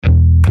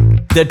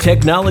The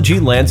technology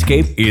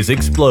landscape is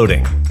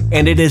exploding,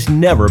 and it has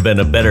never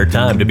been a better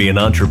time to be an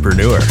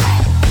entrepreneur.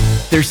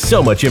 There's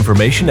so much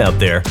information out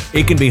there,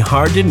 it can be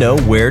hard to know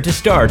where to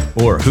start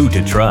or who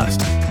to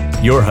trust.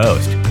 Your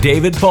host,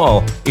 David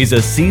Paul, is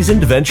a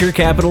seasoned venture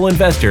capital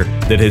investor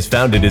that has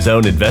founded his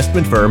own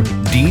investment firm,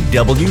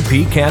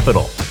 DWP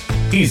Capital.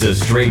 He's a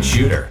straight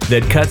shooter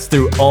that cuts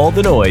through all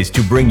the noise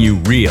to bring you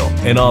real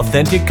and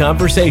authentic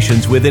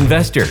conversations with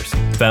investors,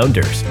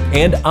 founders,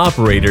 and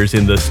operators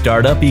in the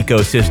startup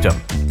ecosystem.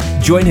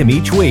 Join him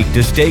each week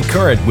to stay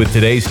current with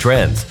today's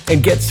trends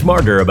and get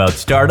smarter about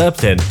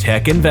startups and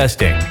tech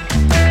investing.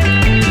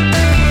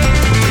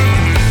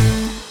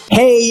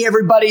 Hey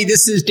everybody,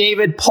 this is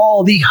David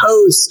Paul, the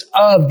host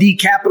of the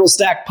Capital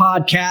Stack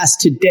podcast.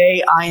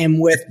 Today I am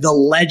with the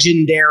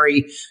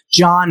legendary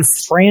John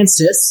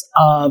Francis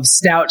of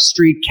Stout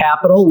Street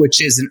Capital,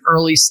 which is an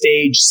early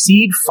stage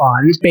seed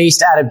fund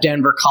based out of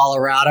Denver,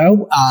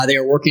 Colorado. They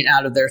are working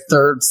out of their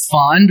third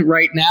fund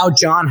right now.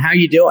 John, how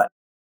you doing?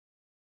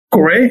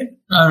 Great.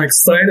 I'm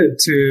excited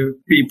to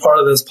be part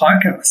of this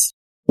podcast.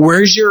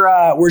 Where's your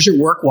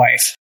work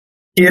wife?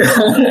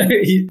 Yeah,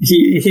 he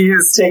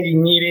is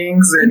taking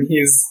meetings and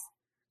he's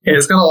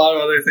got a lot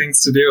of other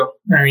things to do.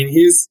 I mean,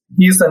 he's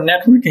the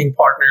networking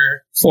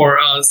partner for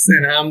us,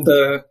 and I'm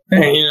the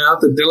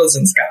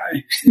diligence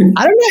guy.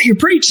 I don't know. You're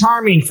pretty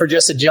charming for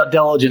just a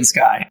diligence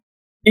guy.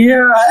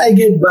 Yeah, I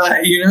get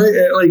by.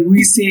 Like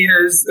we see it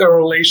as a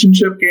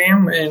relationship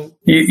game, and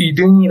you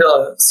do need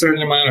a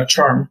certain amount of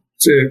charm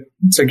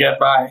to get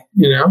by.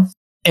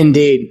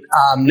 Indeed.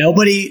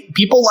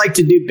 People like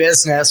to do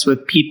business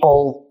with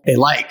people they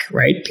like,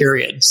 right?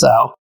 Period.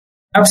 So.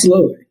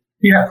 Absolutely.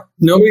 Yeah.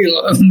 Nobody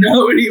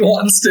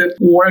wants to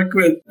work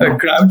with a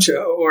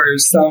groucho or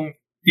some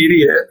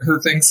idiot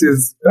who thinks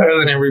he's better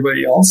than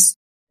everybody else.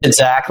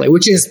 Exactly.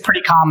 Which is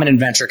pretty common in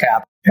venture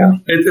capital. Yeah.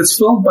 It's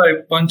filled by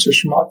a bunch of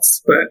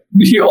schmucks, but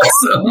you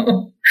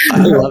also,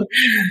 I love it.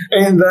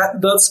 And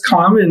that's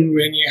common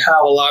when you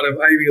have a lot of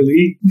Ivy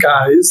League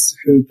guys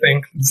who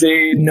think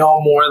they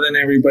know more than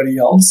everybody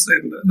else.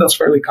 And that's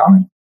fairly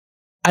common.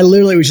 I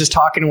literally was just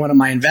talking to one of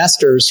my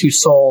investors who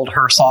sold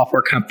her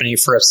software company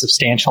for a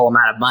substantial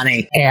amount of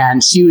money.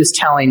 And she was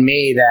telling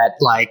me that,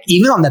 like,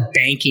 even on the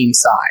banking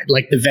side,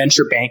 like the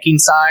venture banking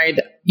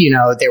side,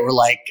 they were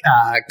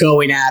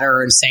going at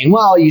her and saying,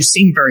 well, you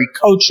seem very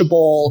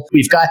coachable.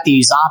 We've got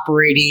these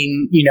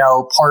operating,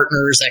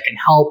 partners that can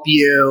help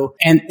you.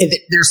 And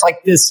there's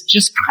like this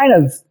just kind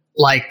of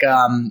like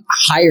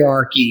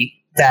hierarchy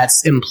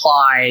that's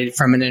implied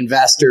from an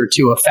investor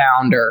to a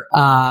founder,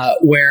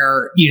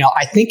 where,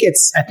 I think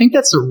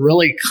that's a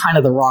really kind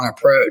of the wrong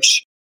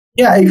approach.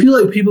 Yeah, I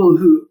feel like people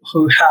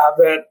who have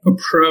that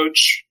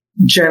approach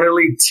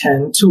generally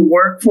tend to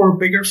work for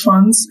bigger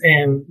funds,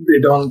 and they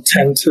don't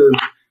tend to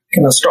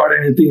kind of start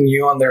anything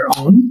new on their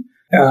own.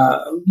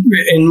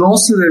 And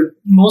most of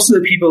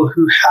the people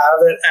who have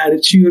that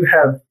attitude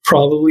have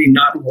probably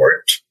not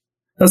worked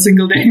a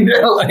single day in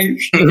their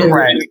life.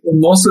 Right.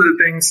 Most of the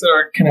things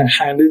are kind of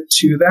handed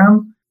to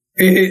them.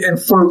 And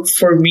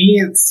for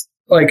me, it's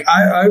like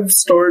I've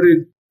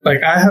started,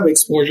 like I have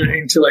exposure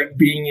into like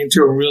being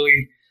into a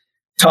really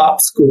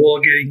top school,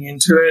 getting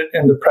into it,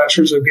 and the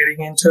pressures of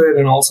getting into it,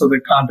 and also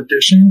the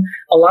competition.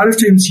 A lot of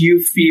times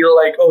you feel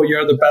like, oh,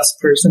 you're the best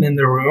person in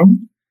the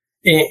room,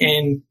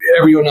 and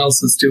everyone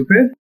else is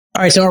stupid.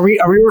 All right, so are we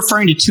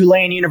referring to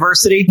Tulane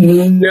University?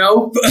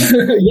 Nope.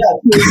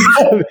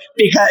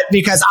 Yeah,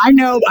 because I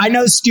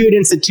know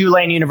students at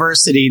Tulane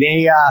University.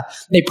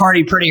 They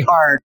party pretty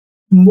hard.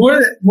 More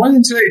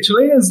than Tulane.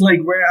 Tulane is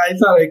like where I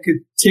thought I could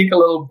take a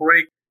little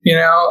break.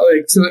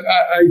 I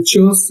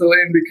chose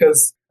Tulane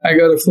because I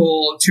got a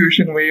full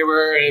tuition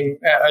waiver, and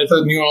I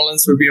thought New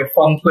Orleans would be a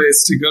fun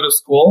place to go to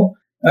school.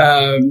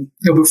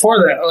 Before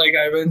that, like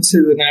I went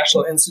to the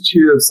National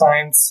Institute of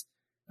Science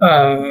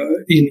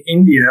in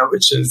India,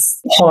 which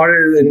is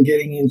harder than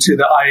getting into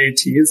the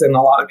IITs. And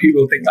a lot of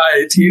people think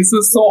IITs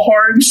is so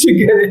hard to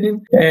get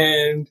in.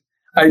 And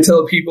I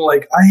tell people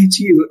like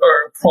IITs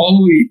are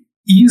probably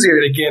easier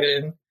to get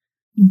in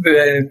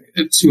than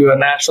to a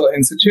National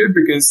Institute,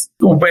 because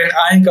when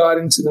I got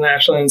into the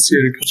National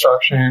Institute of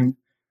Construction,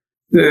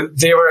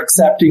 they were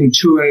accepting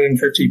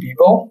 250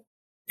 people,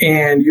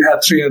 and you had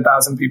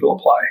 300,000 people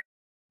apply.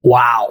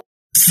 Wow.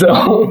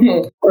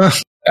 So,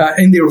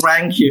 and they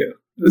rank you.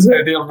 So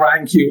they'll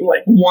rank you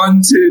like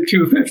 1 to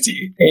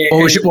 250.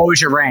 What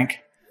was your rank?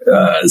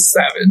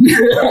 7.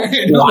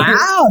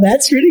 Wow,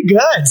 that's pretty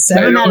good.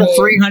 7 out of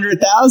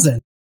 300,000.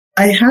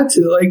 I had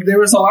to, like, there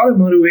was a lot of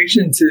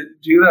motivation to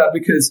do that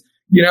because,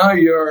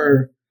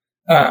 your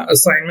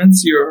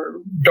assignments, your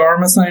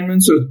dorm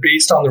assignments are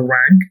based on the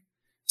rank.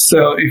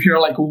 So if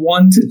you're like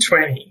 1 to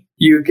 20,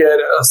 you get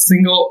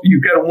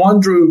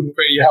one room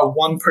where you have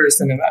one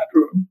person in that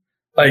room.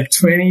 Like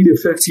 20 to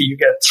 50, you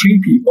get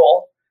 3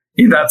 people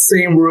in that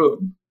same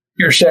room.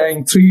 You're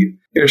sharing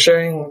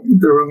the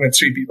room with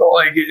 3 people.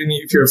 Like, and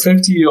if you're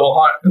 50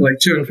 or like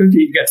 250,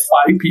 you get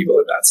 5 people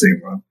in that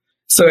same room.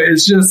 So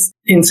it's just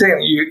insane.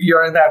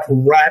 You're in that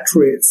rat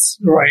race,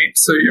 right?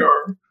 So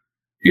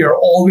you're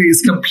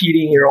always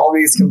competing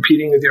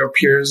with your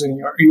peers, and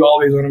you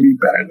always want to be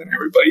better than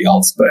everybody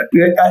else. But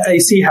I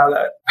see how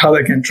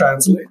that can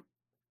translate.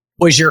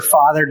 Was your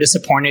father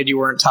disappointed you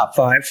weren't top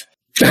 5?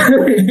 I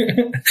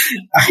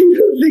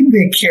don't think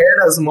they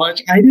cared as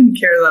much. I didn't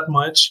care that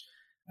much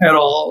at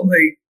all.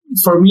 Like,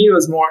 for me, it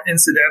was more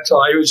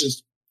incidental. I was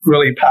just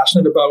really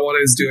passionate about what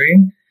I was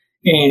doing.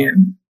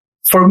 And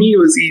for me, it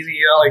was easy.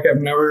 Like,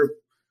 I've never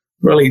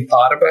really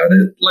thought about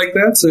it like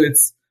that. So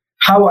it's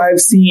how I've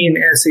seen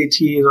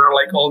SATs or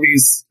like all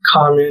these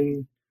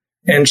common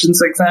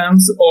entrance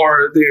exams,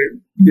 or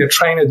they're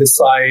trying to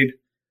decide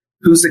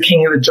who's the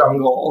king of the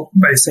jungle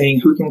by saying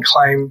who can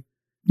climb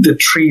the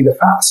tree the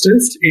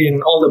fastest,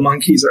 and all the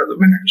monkeys are the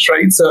winners,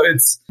 right? So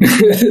it's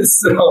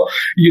so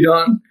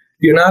you're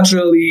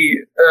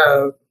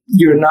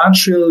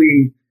not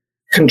really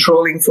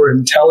controlling for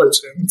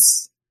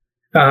intelligence.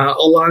 A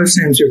lot of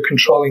times you're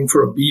controlling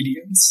for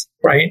obedience,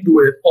 right?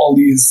 With all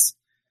these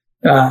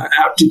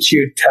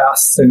aptitude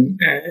tests and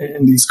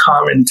these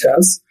common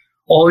tests,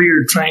 all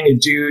you're trying to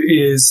do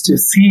is to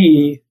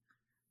see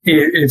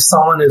if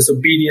someone is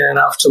obedient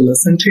enough to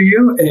listen to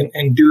you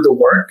and do the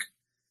work.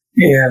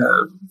 Yeah.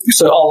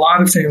 So a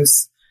lot of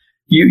times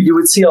you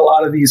would see a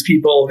lot of these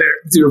people,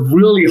 they're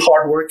really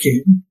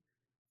hardworking,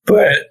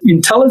 but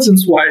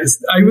intelligence wise,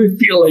 I would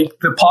feel like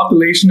the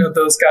population of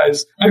those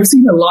guys, I've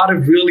seen a lot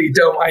of really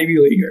dumb Ivy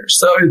Leaguers.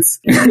 So it's,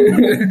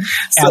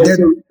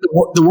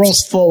 the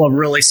world's full of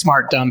really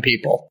smart, dumb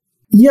people.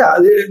 Yeah.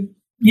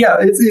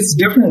 It's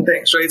different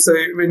things, right? So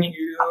when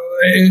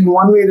and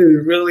one way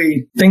to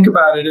really think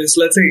about it is,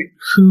 let's say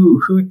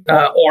who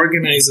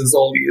organizes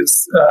all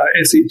these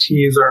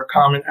SATs or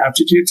common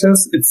aptitude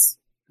tests. It's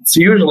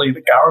usually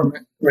the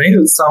government, right?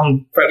 It's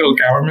some federal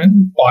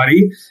government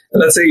body.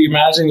 Let's say,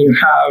 imagine you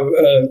have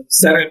a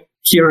Senate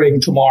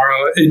hearing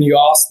tomorrow, and you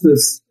ask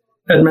this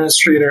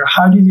administrator,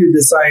 "How do you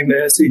design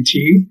the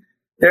SAT?"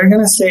 They're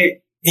going to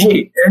say,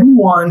 "Hey,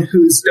 anyone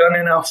who's done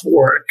enough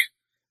work,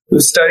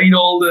 who studied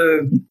all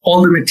the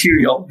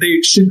material,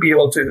 they should be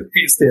able to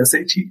ace the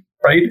SAT."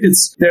 Right?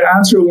 Their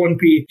answer won't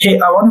be, "Hey,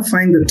 I want to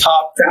find the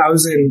top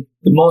 1,000,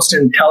 the most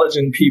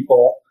intelligent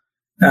people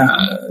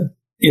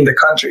in the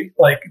country."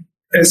 Like,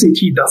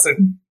 SAT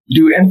doesn't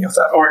do any of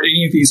that, or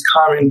any of these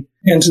common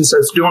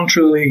entrances don't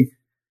really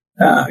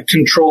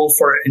control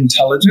for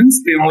intelligence.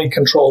 They only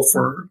control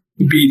for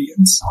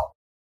obedience.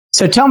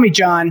 So tell me,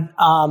 John,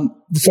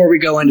 before we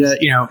go into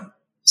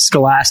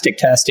scholastic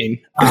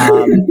testing,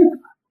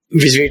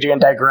 because we can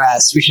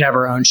digress, we should have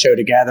our own show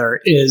together.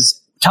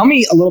 Tell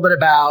me a little bit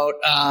about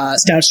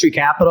Stout Street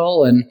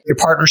Capital and your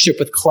partnership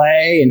with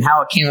Clay and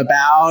how it came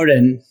about,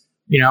 and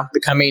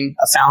becoming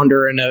a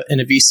founder in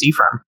a VC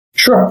firm.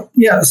 Sure.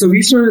 Yeah. So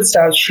we started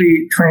Stout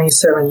Street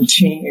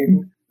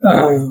 2017,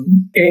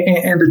 and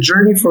the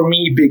journey for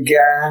me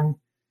began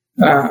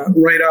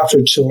right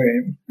after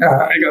Tulane.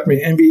 I got my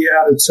MBA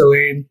out of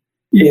Tulane.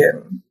 Yeah.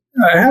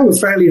 I have a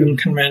fairly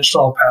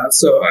unconventional path.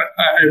 So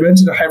I went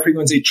into high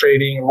frequency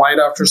trading right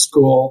after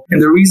school.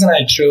 And the reason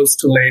I chose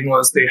Tulane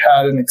was they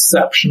had an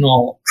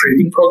exceptional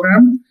trading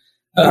program.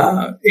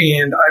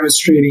 And I was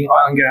trading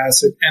oil and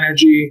gas and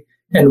energy.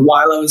 And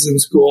while I was in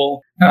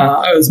school,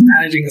 I was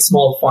managing a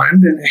small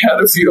fund, and I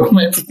had a few of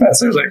my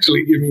professors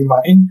actually give me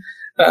money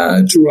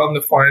to run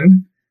the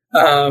fund.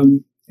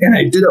 And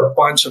I did a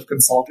bunch of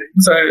consulting.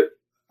 So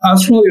I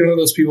was probably one of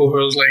those people who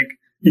was like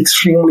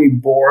extremely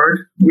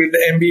bored with the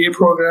MBA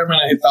program.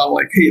 And I thought,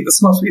 like, hey, this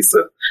must be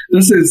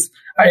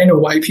I don't know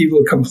why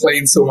people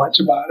complain so much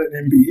about an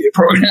MBA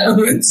program.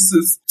 It's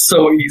just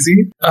so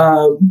easy.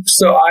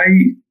 So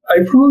I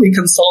probably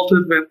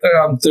consulted with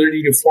around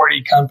 30 to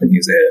 40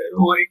 companies,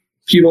 like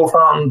people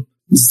from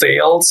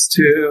Zales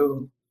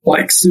to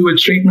like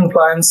sewage treatment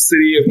plants,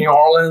 city of New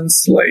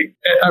Orleans, like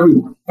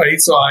everyone, right?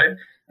 So I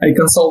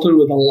consulted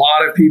with a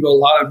lot of people, a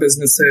lot of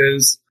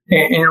businesses.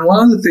 And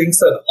one of the things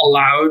that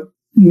allowed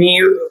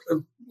me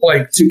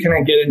like to kind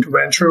of get into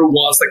venture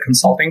was the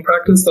consulting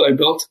practice that I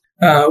built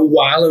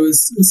while I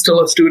was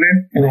still a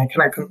student, and I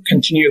kind of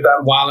continued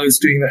that while I was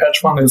doing the hedge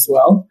fund as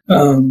well,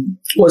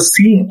 was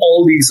seeing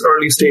all these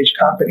early stage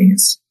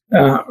companies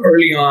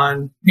early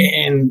on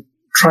and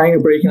trying to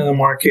break into the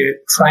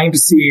market, trying to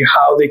see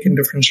how they can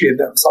differentiate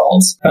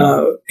themselves.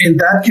 And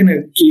that kind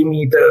of gave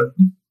me the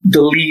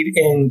lead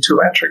into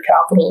venture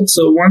capital.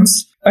 So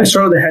once I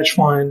started the hedge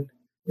fund,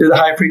 did the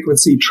high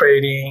frequency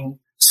trading,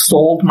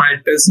 sold my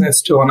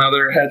business to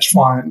another hedge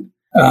fund.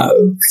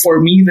 For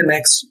me, the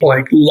next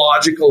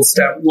logical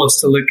step was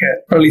to look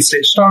at early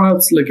stage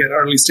startups, look at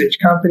early stage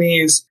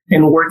companies,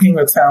 and working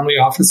with family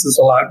offices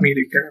allowed me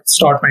to kind of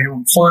start my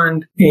own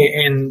fund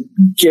and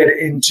get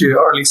into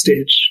early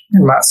stage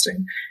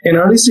investing. And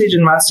early stage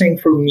investing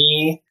for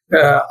me,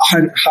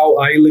 how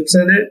I looked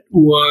at it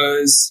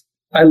was,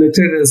 I looked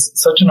at it as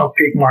such an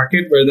opaque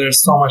market where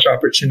there's so much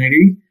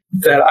opportunity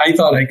that I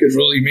thought I could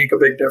really make a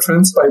big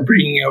difference by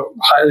bringing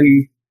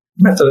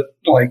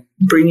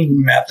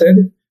bringing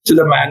method to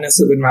the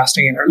madness of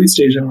investing in early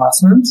stage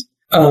investments,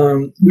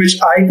 which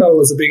I thought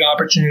was a big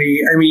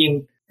opportunity. I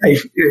mean, I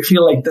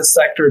feel like this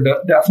sector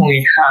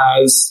definitely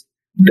has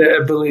the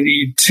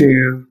ability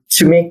to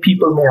make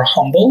people more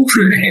humble.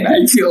 And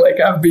I feel like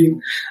I've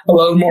been a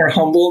little more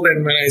humble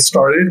than when I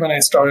started. When I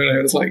started,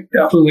 I was like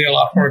definitely a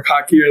lot more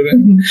cockier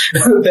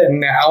than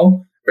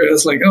now. Where it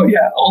was like, oh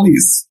yeah, all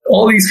these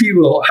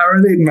people, how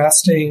are they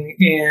investing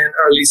in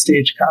early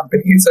stage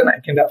companies? And I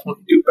can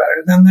definitely do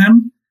better than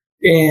them.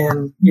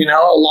 And, you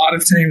know, a lot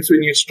of times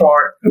when you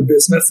start a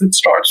business, it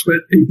starts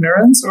with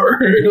ignorance or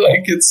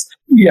like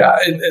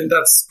and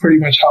that's pretty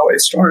much how I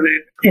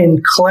started.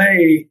 And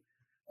Clay,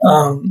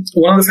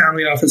 one of the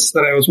family offices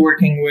that I was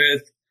working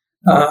with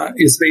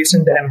is based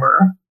in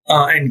Denver.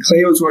 And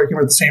Clay was working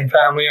with the same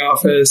family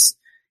office.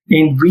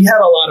 And we had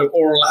a lot of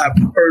overlap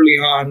early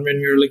on when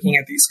we were looking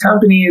at these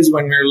companies,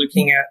 when we were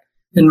looking at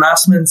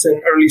investments in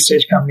early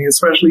stage companies,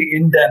 especially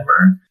in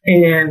Denver.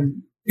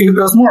 And it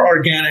was more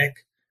organic.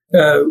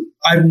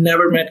 I've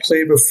never met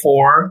Clay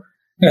before.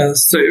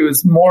 So it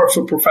was more of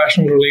a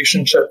professional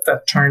relationship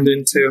that turned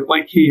into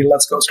like, hey,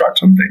 let's go start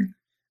something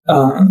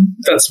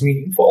that's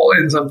meaningful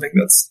and something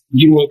that's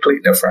uniquely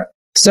different.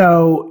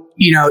 So,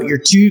 you know, you're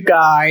two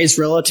guys,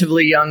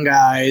 relatively young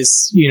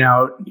guys, you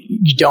know,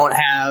 you don't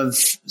have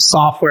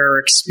software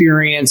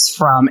experience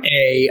from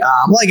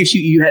well, I guess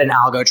you had an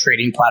algo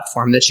trading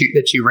platform that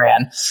you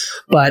ran,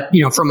 but,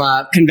 you know, from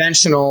a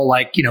conventional,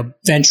 like, you know,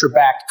 venture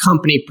backed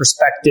company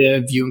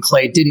perspective, you and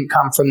Clay didn't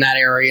come from that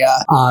area.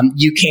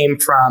 You came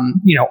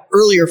from, you know,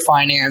 earlier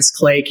finance.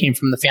 Clay came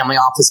from the family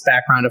office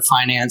background of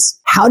finance.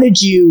 How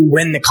did you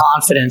win the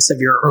confidence of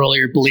your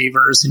earlier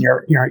believers and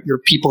your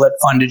people that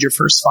funded your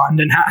first fund?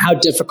 And how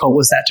difficult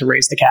was that to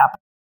raise the cap?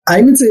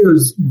 I would say it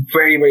was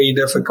very, very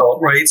difficult,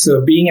 right?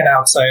 So being an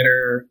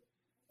outsider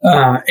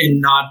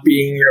and not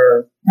being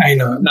I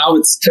know now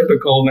it's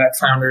typical that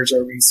founders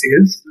are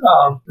VCs,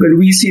 but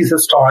VCs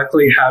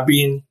historically have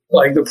been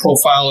like the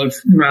profile of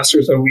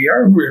investors that we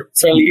are. We're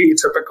fairly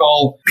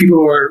atypical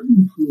people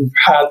who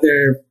had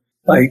their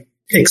like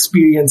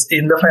experience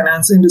in the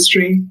finance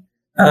industry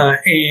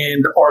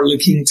and are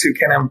looking to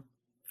kind of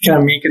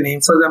make a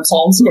name for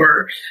themselves.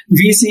 Or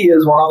VC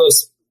is one of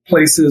those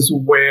places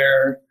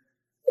where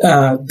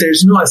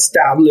there's no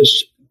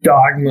established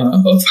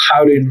dogma of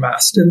how to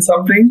invest in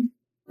something,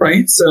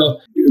 right? So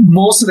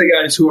most of the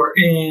guys who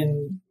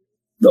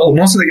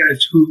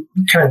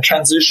kind of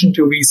transition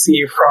to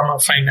VC from a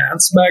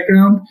finance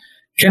background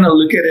kind of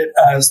look at it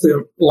as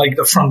the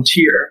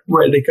frontier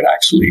where they could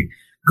actually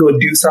go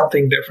do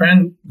something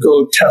different,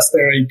 go test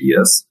their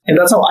ideas. And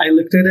that's how I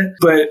looked at it.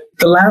 But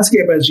the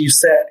landscape, as you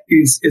said,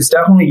 is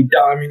definitely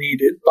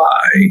dominated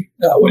by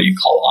what you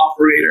call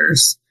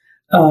operators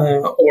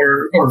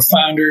or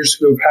founders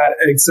who have had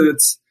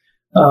exits,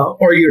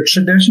 or your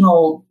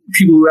traditional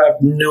people who have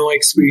no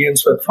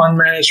experience with fund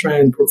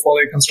management,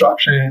 portfolio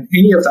construction,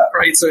 any of that,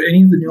 right? So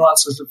any of the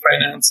nuances of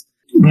finance,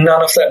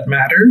 none of that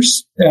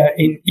matters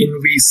in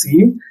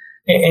VC.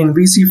 And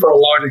VC, for a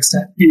large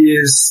extent,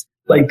 is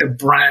like the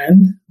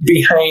brand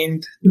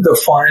behind the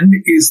fund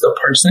is the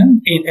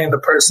person. And the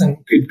person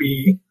could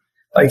be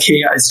like,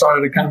 hey, I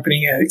started a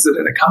company, I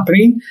exited a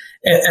company.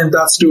 And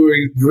that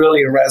story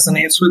really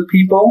resonates with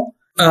people.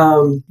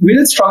 We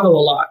did struggle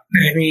a lot.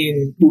 I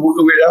mean,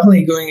 we're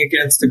definitely going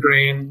against the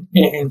grain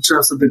in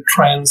terms of the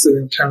trends and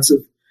in terms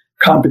of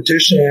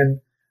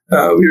competition. We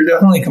were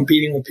definitely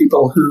competing with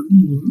people who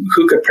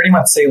could pretty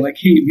much say like,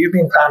 hey, we've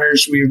been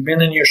founders, we've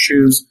been in your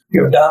shoes,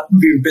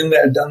 we've been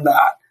there, done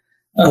that.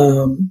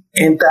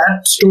 And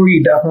that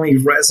story definitely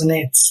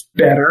resonates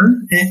better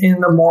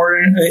in the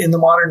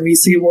modern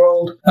VC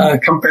world,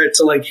 compared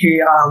to like,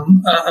 hey,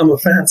 I'm a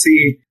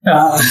fancy,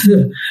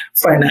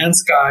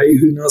 finance guy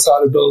who knows how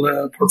to build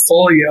a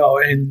portfolio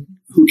and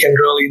who can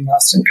really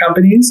invest in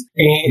companies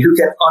and who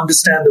can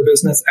understand the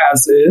business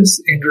as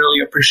is and really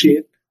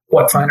appreciate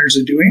what founders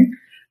are doing.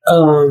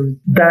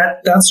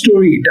 That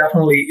story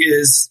definitely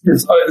is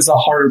a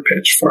harder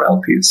pitch for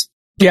LPs.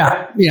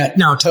 Yeah,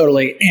 no,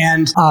 totally.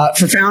 And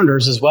for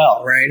founders as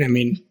well, right? I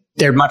mean,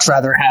 they'd much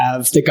rather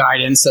have the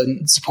guidance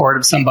and support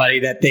of somebody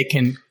that they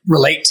can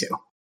relate to.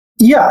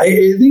 Yeah,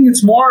 I think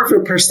it's more of a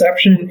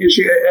perception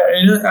issue.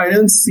 I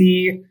don't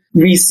see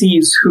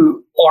VCs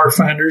who are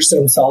founders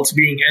themselves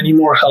being any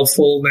more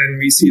helpful than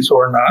VCs who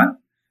are not.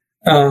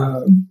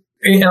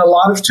 In a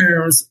lot of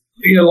terms,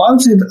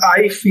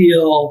 I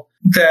feel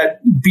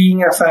that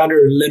being a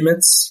founder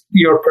limits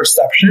your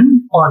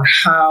perception on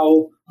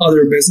how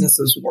other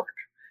businesses work.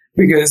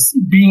 Because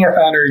being a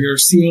founder, you're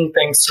seeing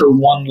things through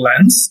one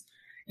lens.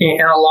 And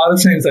a lot of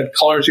times that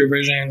colors your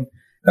vision.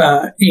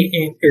 And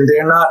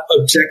they're not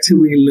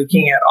objectively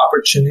looking at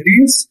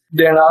opportunities.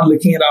 They're not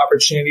looking at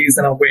opportunities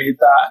in a way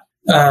that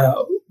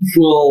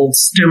will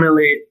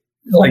stimulate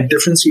like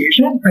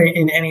differentiation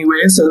in any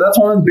way. So that's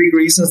one of the big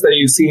reasons that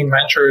you see in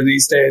venture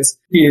these days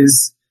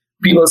is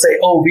people say,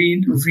 oh,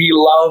 we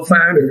love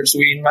founders.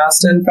 We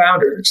invest in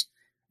founders.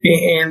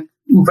 And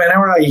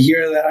whenever I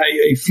hear that,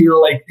 I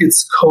feel like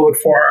it's code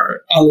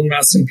for I'll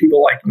invest in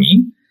people like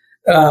me,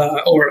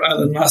 or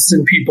I'll invest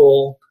in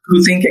people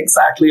who think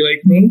exactly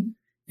like me.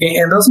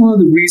 And that's one of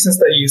the reasons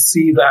that you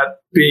see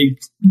that big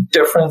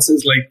difference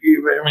is like,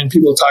 when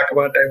people talk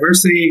about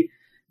diversity,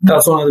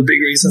 that's one of the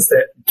big reasons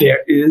that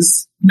there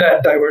is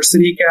that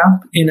diversity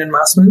gap in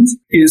investments,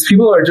 is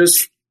people are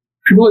just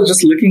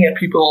looking at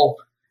people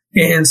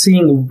and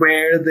seeing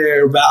where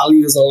their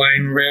values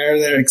align, where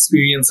their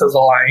experiences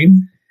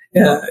align.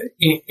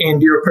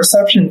 And your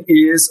perception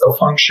is a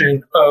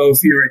function of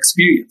your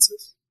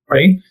experiences,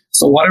 right?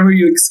 So whatever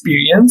you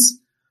experience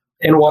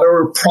and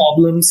whatever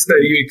problems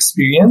that you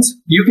experience,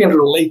 you can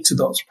relate to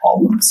those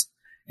problems.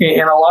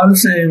 And a lot of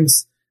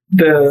times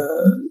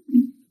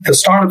the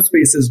startup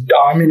space is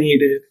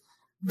dominated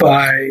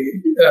by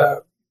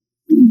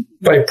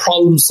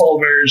problem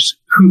solvers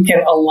who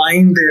can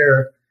align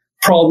their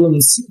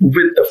problems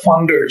with the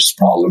funders'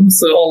 problems.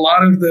 So a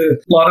lot of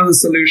the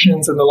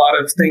solutions and a lot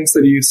of things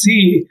that you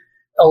see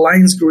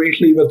aligns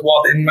greatly with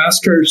what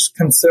investors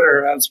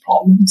consider as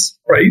problems,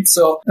 right?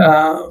 So,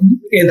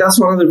 and that's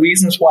one of the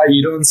reasons why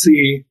you don't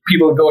see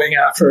people going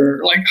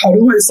after, like, how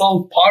do I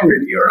solve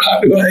poverty, or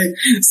how do I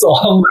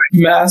solve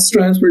mass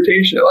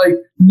transportation? Like,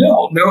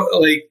 no,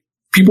 like,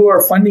 people who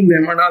are funding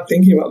them are not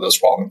thinking about those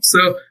problems.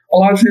 So a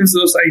lot of times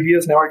those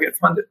ideas never get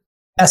funded.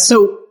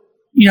 So,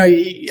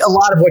 a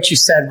lot of what you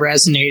said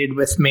resonated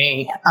with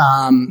me.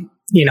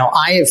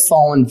 I have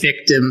fallen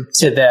victim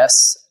to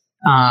this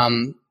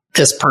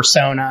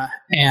persona,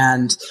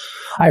 and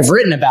I've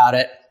written about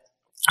it.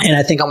 And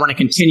I think I want to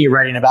continue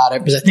writing about it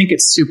because I think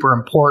it's super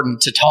important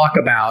to talk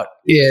about.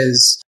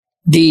 Is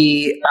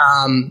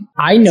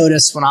I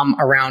notice when I'm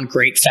around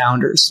great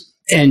founders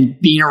and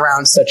being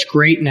around such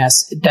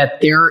greatness that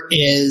there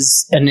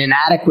is an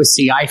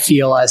inadequacy, I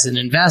feel, as an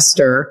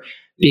investor,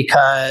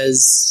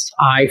 because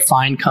I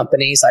find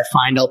companies, I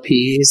find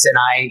LPs, and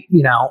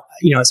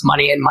it's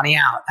money in, money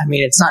out. I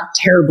mean, it's not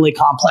terribly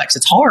complex.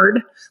 It's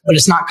hard, but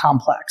it's not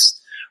complex,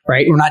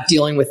 right? We're not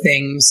dealing with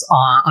things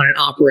on an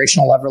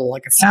operational level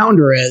like a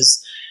founder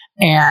is.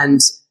 And,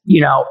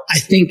 I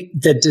think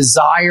the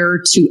desire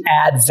to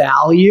add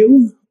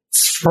value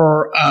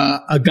for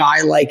a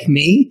guy like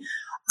me,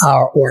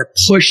 or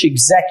push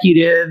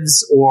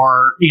executives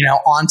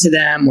onto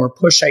them, or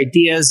push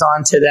ideas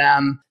onto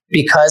them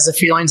because of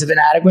feelings of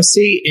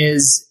inadequacy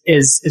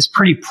is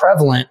pretty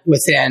prevalent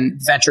within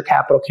the venture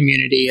capital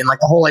community. And like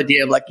the whole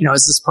idea of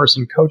is this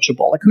person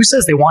coachable? Like, who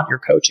says they want your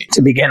coaching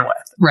to begin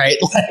with? Right.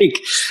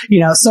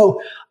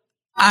 So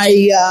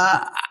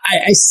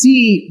I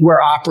see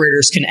where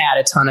operators can add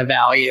a ton of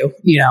value.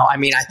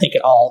 I think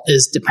it all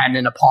is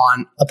dependent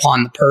upon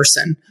the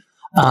person.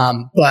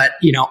 But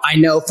I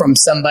know from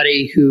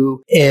somebody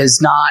who is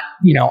not,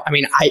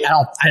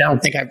 I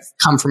don't think I've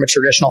come from a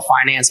traditional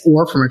finance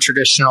or from a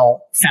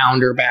traditional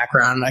founder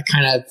background. I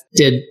kind of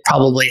did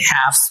probably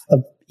half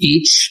of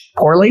each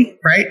poorly,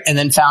 right? And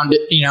then founded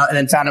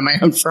my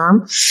own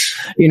firm,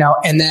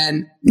 and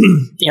then,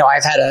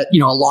 I've had a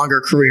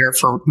longer career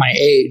for my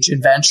age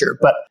in venture,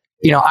 but,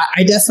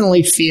 I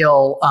definitely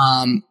feel,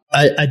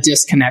 a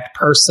disconnect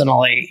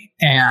personally,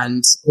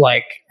 and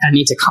I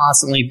need to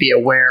constantly be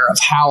aware of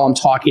how I'm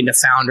talking to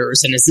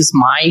founders. And is this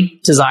my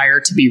desire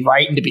to be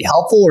right and to be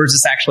helpful, or is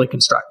this actually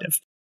constructive?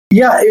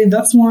 Yeah,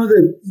 that's one of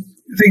the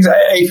things.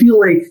 I feel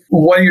like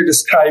what you're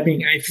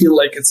describing, I feel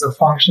like it's a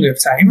function of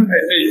time.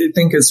 I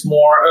think it's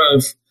more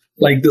of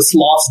like this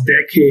last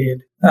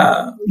decade.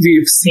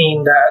 We've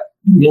seen that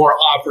more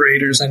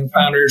operators and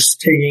founders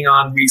taking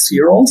on VC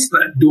roles,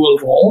 that dual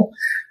role.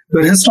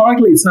 But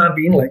historically, it's not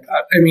been like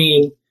that. I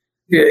mean,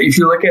 if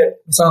you look at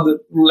some of the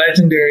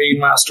legendary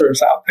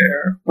investors out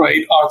there,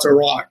 right, Arthur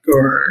Rock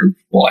or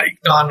like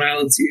Don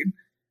Valentine,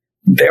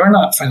 they were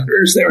not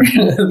founders. They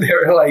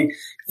were like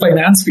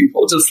finance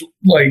people, just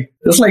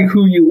like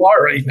who you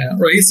are right now,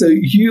 right? So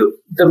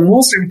the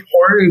most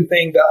important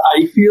thing that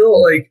I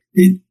feel like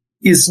it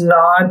is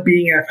not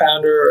being a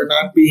founder or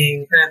not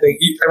being anything.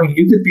 I mean,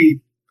 you could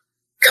be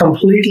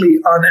completely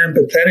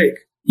unempathetic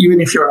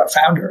even if you're a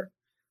founder.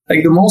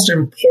 Like, the most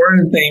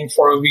important thing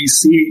for a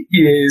VC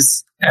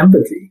is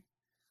empathy.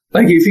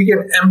 Like, if you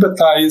can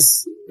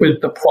empathize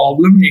with the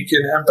problem, you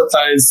can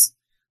empathize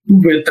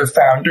with the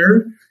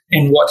founder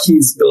and what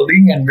he's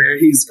building and where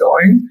he's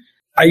going,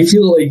 I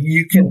feel like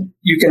you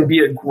can be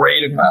a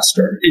great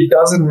investor. It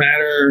doesn't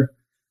matter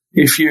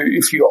if you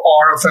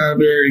are a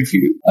founder, if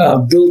you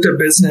built a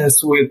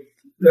business with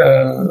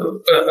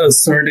a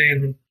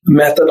certain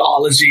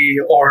methodology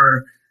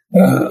or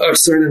a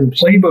certain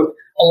playbook.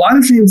 A lot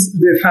of times,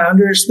 the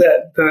founders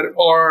that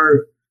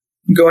are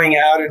going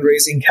out and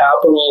raising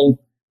capital,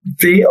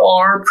 they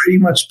are pretty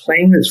much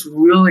playing with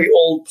really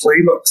old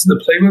playbooks. The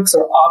playbooks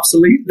are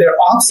obsolete. They're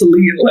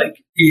obsolete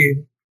like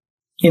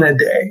in a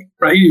day,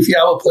 right? If you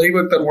have a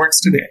playbook that works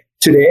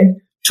today,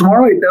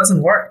 tomorrow it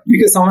doesn't work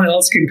because someone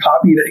else can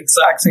copy the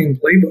exact same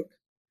playbook,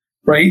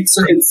 right?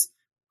 So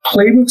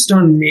playbooks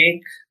don't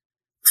make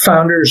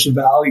founders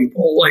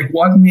valuable. Like,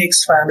 what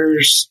makes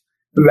founders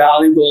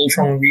valuable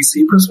from a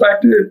VC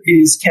perspective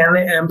is, can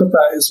they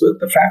empathize with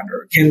the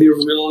founder? Can they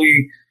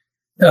really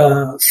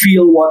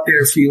feel what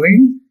they're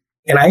feeling?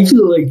 And I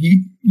feel like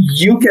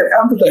you can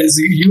empathize.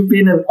 You've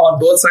been on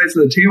both sides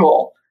of the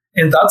table,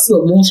 and that's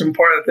the most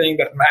important thing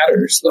that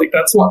matters. Like,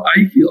 that's what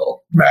I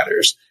feel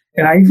matters.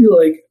 And I feel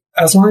like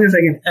as long as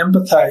I can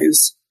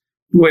empathize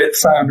with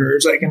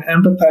founders. I can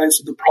empathize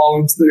with the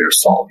problems they're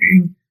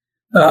solving.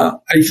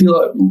 I feel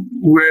like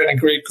we're in a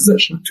great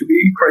position to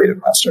be great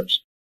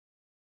investors.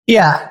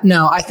 Yeah,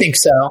 no, I think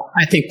so.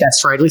 I think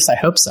that's right. At least I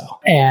hope so.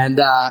 And,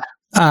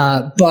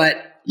 but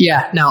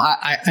yeah, no,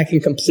 I can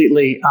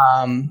completely,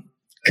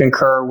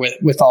 concur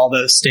with all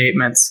those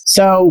statements.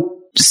 So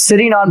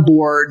sitting on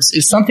boards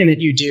is something that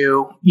you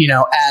do,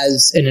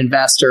 as an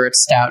investor at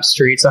Stout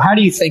Street. So how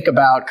do you think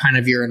about kind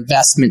of your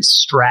investment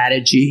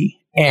strategy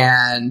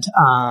and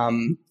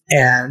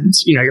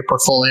your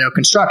portfolio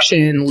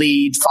construction,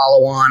 lead,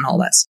 follow on, all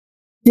that stuff?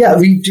 Yeah,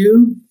 we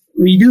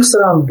do sit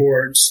on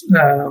boards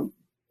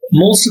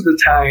most of the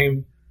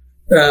time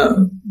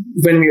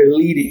when we're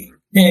leading.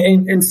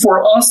 And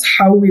for us,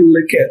 how we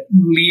look at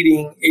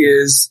leading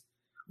is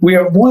we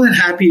are more than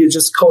happy to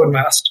just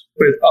co-invest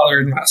with other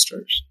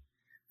investors.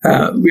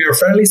 We are a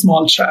fairly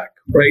small check,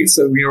 right?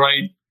 So we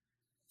write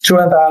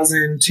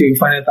 $200,000 to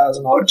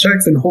 $500,000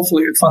 checks, and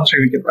hopefully at Fund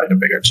Street we can write a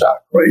bigger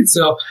check, right?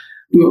 So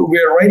we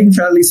are writing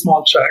fairly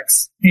small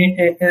checks,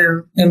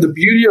 and the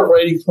beauty of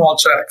writing small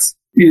checks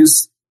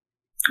is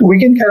we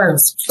can kind of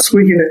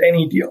squeak into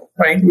any deal,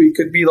 right? We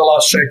could be the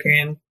last check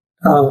in.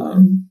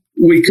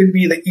 We could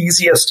be the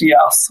easiest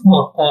yes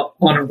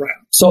on a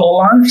round. So a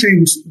lot of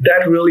times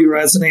that really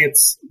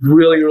resonates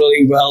really,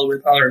 really well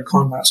with other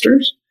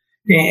co-investors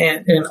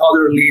and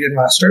other lead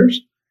investors,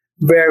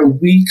 where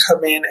we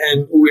come in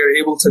and we're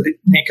able to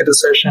make a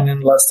decision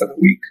in less than a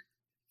week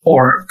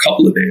or a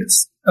couple of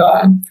days.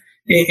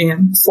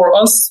 And for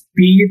us,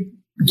 speed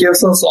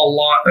gives us a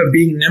lot of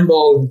being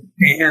nimble,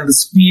 and the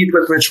speed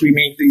with which we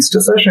make these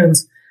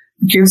decisions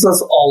gives us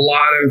a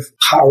lot of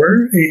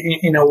power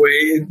in a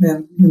way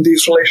in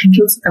these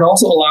relationships, and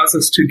also allows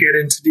us to get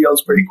into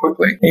deals pretty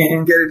quickly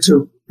and get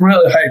into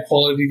really high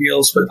quality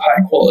deals with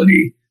high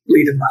quality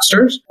lead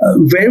investors.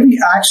 Where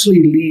we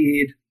actually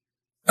lead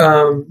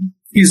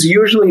is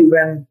usually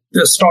when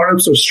the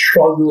startups are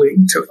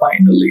struggling to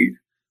find a lead,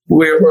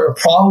 where we're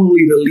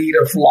probably the lead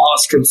of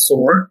last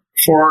resort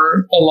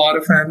for a lot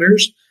of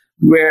founders,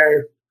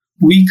 where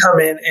we come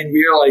in and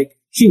we're like,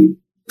 hey,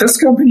 this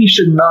company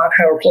should not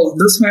have a problem.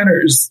 This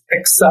matter is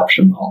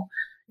exceptional.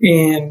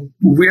 And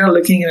we're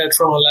looking at it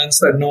from a lens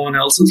that no one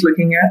else is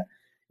looking at.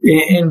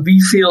 And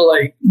we feel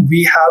like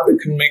we have the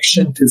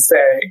conviction to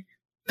say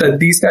that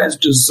these guys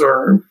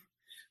deserve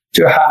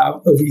to have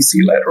a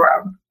VC-led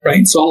round,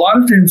 right? So a lot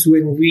of times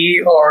when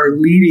we are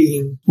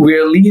leading,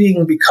 we're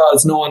leading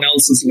because no one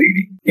else is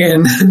leading.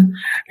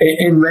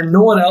 And when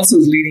no one else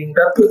is leading,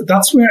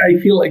 that's where I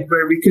feel like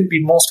where we could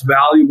be most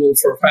valuable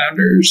for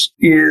founders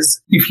is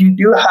if you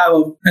do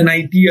have an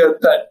idea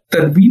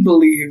that we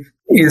believe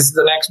is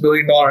the next $1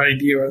 billion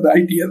idea or the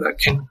idea that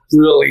can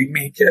really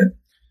make it,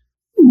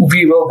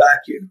 we will back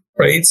you,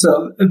 right?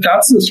 So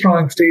that's a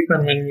strong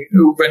statement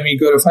when we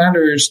go to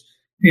founders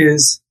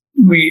is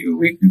we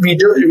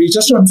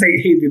just don't say,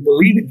 hey, we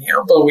believe in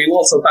you, but we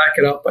also back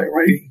it up by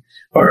writing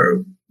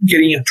or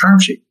getting a term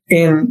sheet.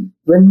 And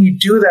when we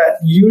do that,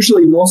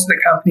 usually most of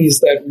the companies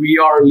that we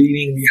are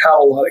leading, we have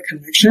a lot of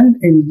conviction,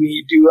 and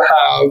we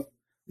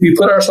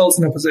put ourselves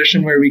in a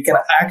position where we can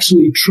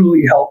actually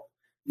truly help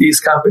these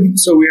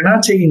companies. So we're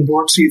not taking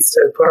board seats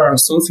to put our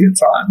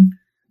associates on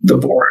the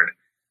board.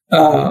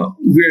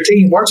 We're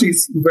taking board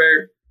seats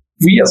where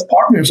we as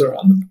partners are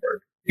on the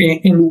board,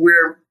 and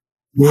we're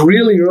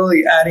really,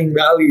 really adding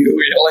value.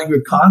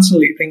 We're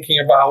constantly thinking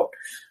about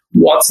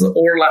what's the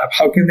overlap,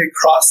 how can they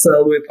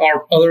cross-sell with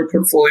our other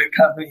portfolio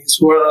companies,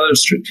 who are other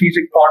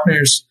strategic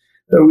partners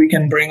that we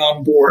can bring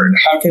on board,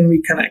 how can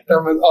we connect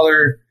them with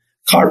other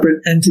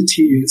corporate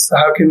entities,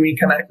 how can we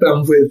connect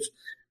them with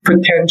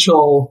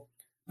potential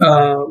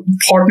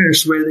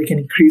partners where they can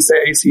increase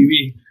their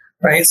ACV,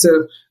 right?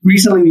 So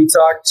recently we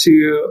talked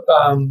to,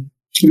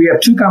 we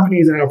have two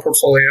companies in our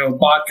portfolio,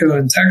 Botco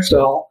and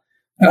Textile.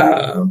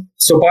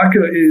 So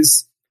Botco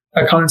is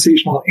a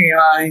conversational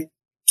AI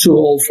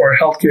tool for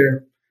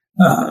healthcare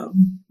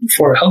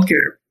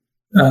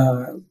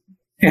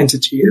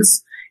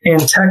entities, and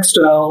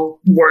Textile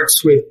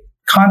works with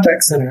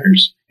contact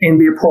centers and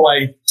they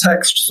provide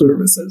text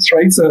services,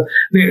 right? So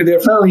they're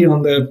fairly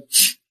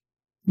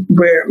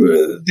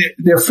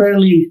they're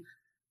fairly,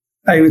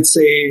 I would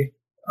say,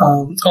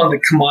 on the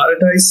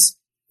commoditized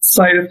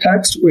side of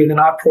text, where they're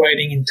not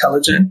providing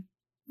intelligent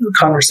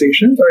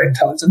conversations or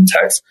intelligent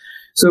text.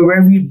 So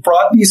when we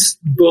brought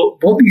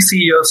both these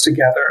CEOs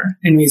together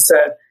and we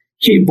said,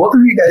 hey, both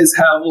of you guys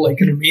have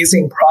like an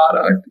amazing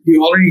product.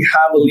 You already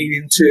have a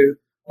lead into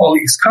all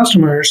these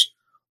customers.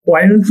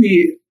 Why don't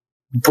we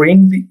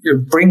bring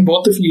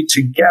both of you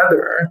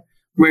together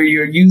where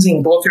you're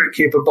using both your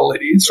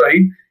capabilities,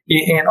 right?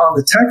 And on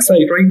the tech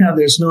side, right now,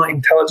 there's no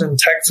intelligent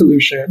tech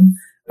solution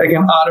that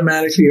can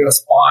automatically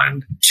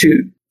respond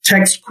to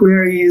text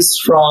queries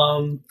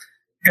from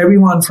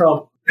everyone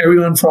from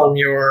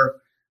your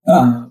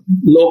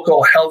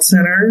local health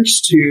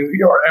centers to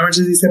your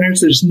emergency centers.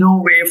 There's no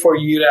way for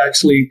you to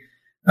actually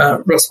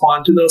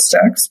respond to those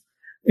texts.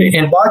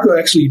 And Botco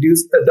actually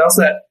does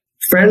that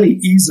fairly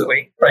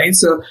easily, right?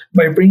 So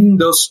by bringing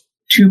those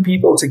two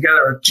people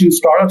together, two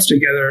startups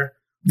together,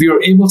 we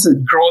were able to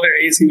grow their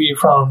ACV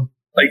from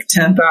like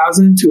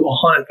 10,000 to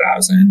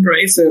 100,000,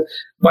 right? So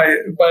by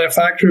a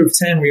factor of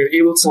 10, we were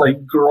able to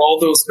like grow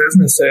those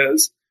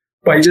businesses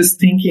by just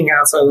thinking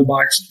outside the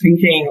box,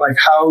 thinking like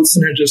how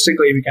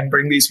synergistically we can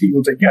bring these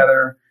people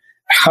together,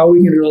 how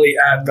we can really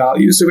add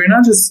value. So we're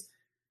not just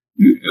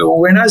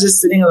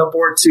sitting on the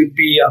board to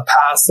be a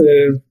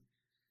passive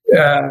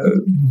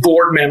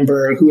board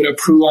member who would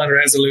approve on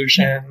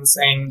resolutions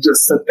and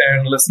just sit there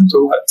and listen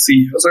to what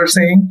CEOs are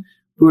saying.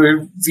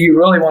 We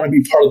really want to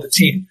be part of the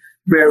team,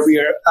 where we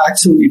are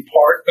actually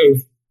part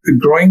of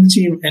growing the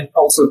team and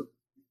also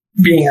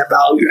being a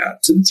value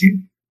add to the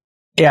team.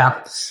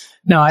 Yeah.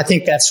 No, I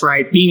think that's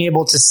right. Being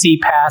able to see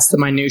past the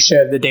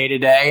minutia of the day to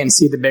day and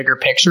see the bigger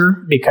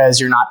picture because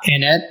you're not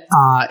in it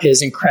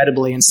is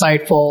incredibly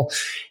insightful.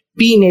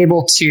 Being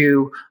able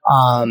to,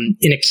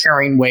 in a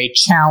caring way,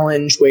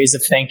 challenge ways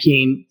of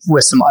thinking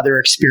with some other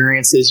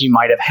experiences you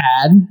might have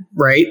had,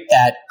 right?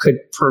 That could,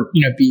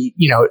 be,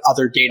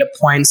 other data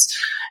points.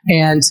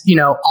 And,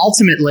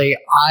 ultimately,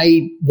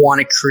 I want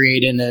to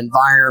create an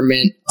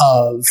environment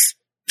of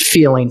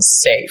feeling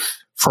safe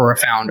for a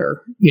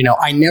founder.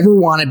 I never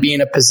want to be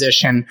in a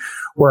position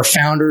where a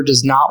founder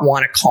does not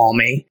want to call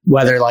me,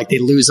 whether like they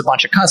lose a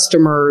bunch of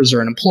customers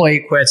or an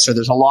employee quits or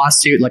there's a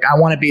lawsuit. Like I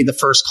want to be the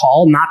first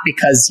call, not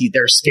because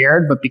they're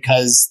scared, but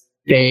because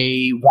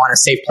they want a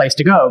safe place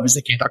to go because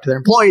they can't talk to their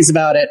employees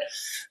about it.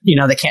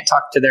 They can't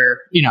talk to their,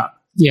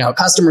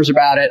 customers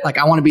about it. Like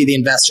I want to be the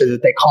investor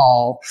that they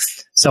call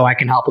so I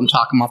can help them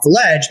talk them off the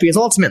ledge because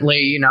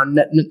ultimately,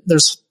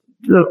 there's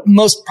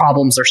most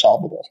problems are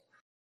solvable.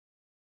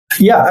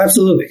 Yeah,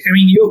 absolutely. I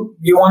mean,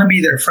 you want to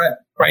be their friend,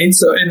 right?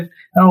 So, and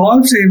a lot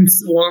of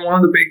times, one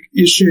of the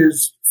big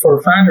issues for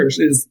founders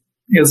is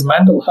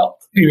mental health.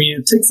 I mean,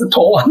 it takes a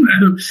toll on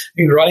them.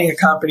 In running a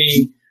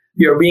company,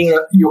 you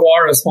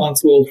are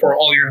responsible for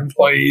all your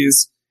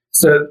employees.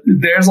 So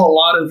there's a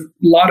lot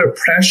of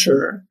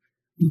pressure,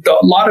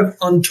 a lot of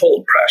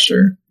untold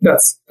pressure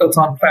that's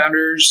on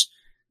founders.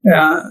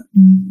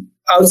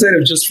 Outside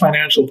of just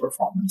financial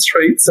performance,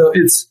 right? So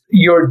it's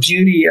your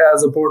duty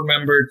as a board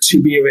member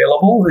to be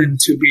available and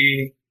to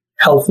be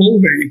helpful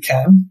where you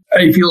can.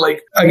 I feel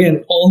like,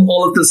 again,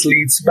 all of this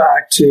leads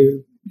back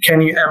to,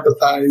 can you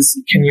empathize?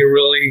 Can you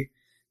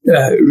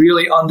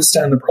really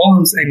understand the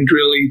problems and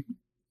really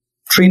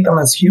treat them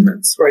as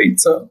humans, right?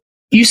 So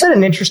you said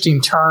an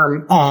interesting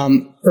term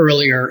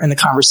earlier in the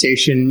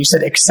conversation. You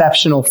said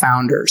exceptional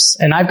founders,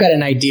 and I've got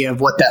an idea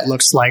of what that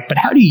looks like, but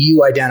how do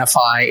you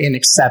identify an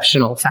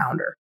exceptional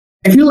founder?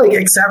 I feel like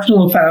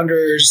exceptional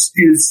founders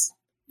is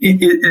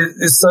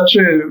such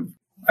a,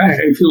 I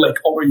feel like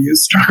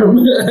overused term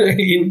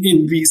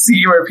in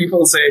VC where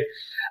people say,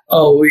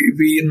 oh,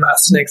 we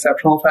invest in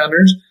exceptional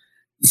founders.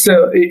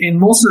 So in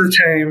most of the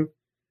time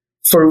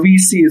for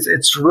VCs,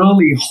 it's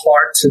really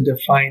hard to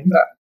define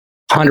that.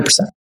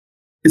 100%.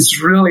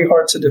 It's really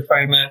hard to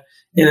define that.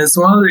 And it's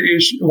one of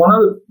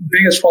the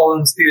biggest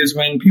problems is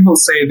when people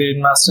say they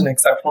invest in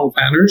exceptional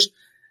founders.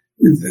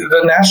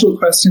 The natural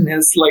question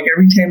is like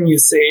every time you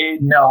say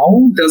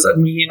no, does that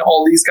mean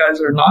all these guys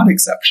are not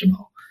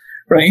exceptional,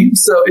 right?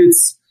 So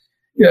it's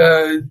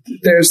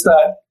there's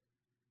that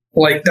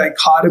like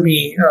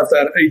dichotomy of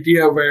that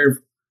idea where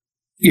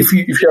if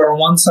you're on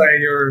one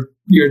side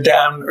you're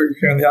down, or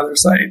if you're on the other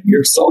side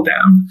you're still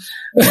down.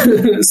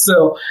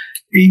 So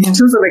in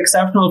terms of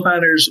exceptional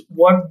founders,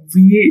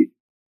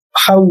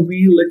 how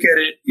we look at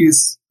it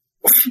is,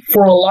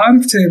 for a lot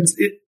of times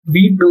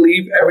we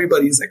believe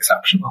everybody's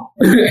exceptional.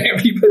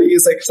 Everybody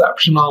is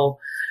exceptional,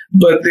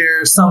 but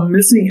there are some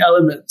missing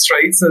elements,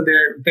 right? So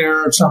there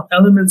are some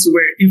elements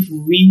where if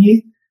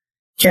we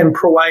can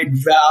provide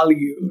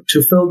value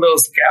to fill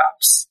those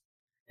gaps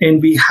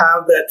and we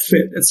have that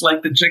fit, it's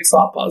like the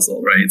jigsaw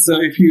puzzle, right?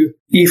 So if you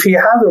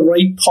have the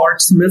right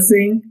parts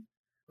missing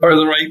or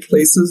the right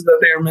places that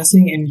they're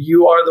missing and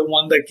you are the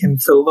one that can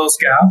fill those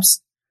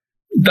gaps,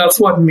 that's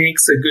what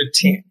makes a good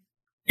team.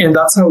 And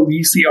that's how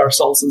we see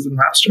ourselves as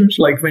investors.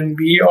 Like when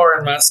we are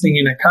investing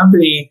in a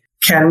company,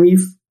 can we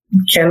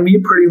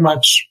pretty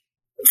much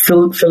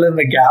fill in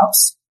the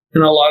gaps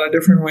in a lot of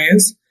different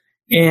ways?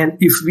 And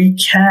if we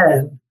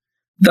can,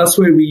 that's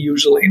where we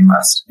usually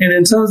invest. And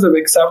in terms of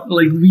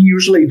we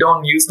usually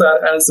don't use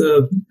that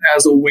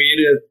as a way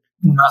to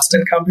invest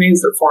in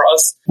companies. That for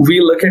us, we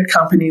look at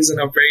companies in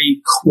a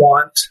very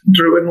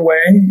quant-driven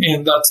way,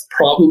 and that's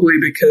probably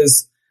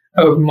because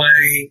of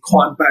my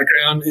quant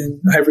background in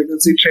high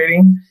frequency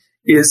trading,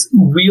 is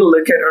we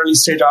look at early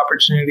stage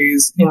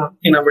opportunities in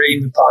a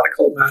very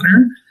methodical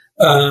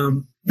manner,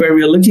 where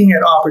we're looking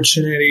at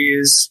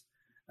opportunities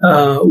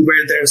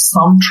where there's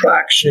some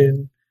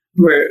traction,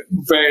 where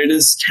it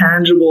is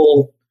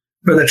tangible,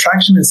 where the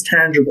traction is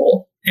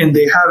tangible, and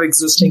they have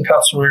existing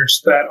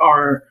customers that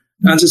are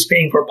not just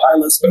paying for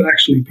pilots, but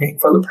actually paying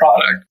for the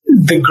product.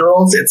 The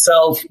growth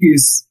itself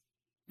is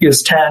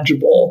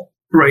tangible.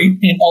 Right.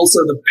 And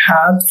also the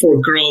path for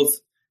growth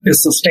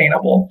is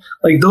sustainable.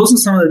 Like those are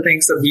some of the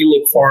things that we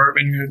look for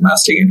when you're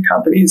investing in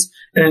companies.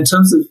 And in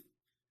terms of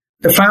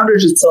the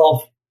founders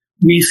itself,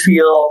 we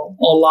feel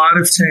a lot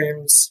of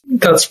times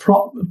that's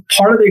part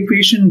of the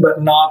equation,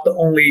 but not the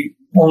only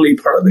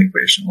part of the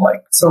equation,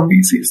 like some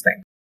VCs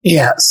think.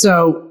 Yeah.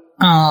 So,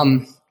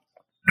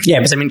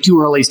 because I mean,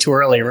 too early is too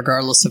early,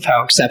 regardless of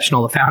how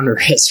exceptional the founder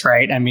is,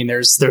 right? I mean,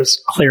 there's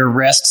clear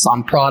risks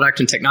on product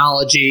and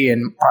technology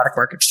and product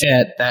market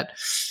fit that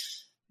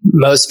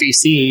most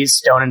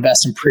VCs don't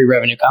invest in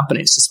pre-revenue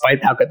companies,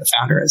 despite how good the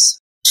founder is.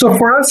 So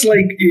for us,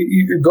 like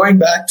going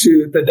back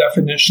to the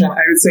definition,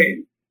 I would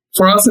say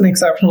for us, an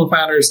exceptional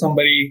founder is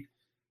somebody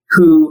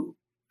who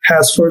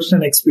has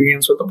first-hand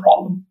experience with the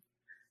problem.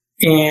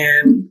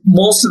 And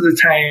most of the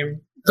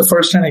time, the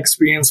first-hand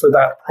experience with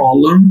that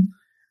problem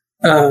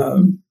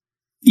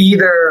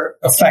either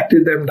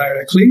affected them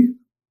directly,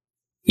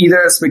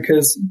 either it's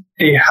because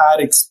they have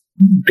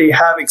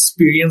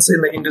experience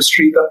in the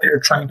industry that they're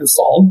trying to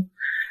solve,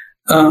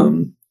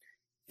 and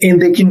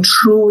they can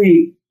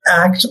truly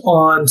act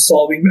on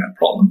solving that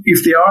problem.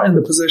 If they are in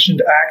the position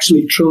to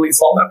actually truly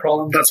solve that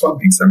problem, that's what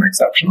makes them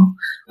exceptional.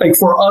 Like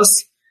for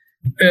us,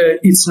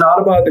 it's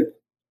not about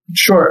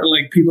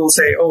like people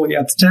say, oh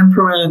yeah, it's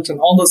temperament and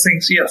all those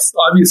things. Yes,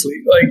 obviously,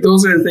 like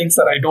those are the things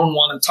that I don't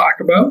want to talk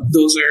about.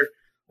 Those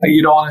are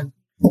you don't want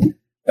to.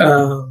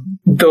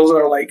 Those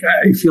are like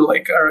I feel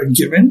like are a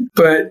given,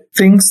 but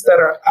things that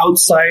are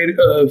outside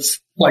of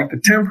like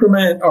the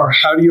temperament, or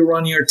how do you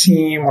run your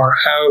team, or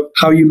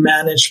how you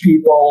manage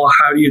people,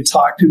 how do you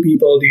talk to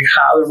people, do you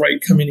have the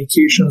right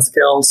communication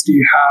skills, do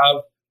you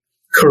have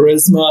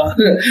charisma?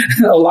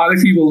 A lot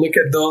of people look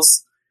at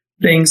those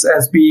things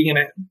as being in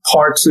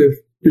parts of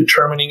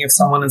determining if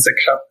someone is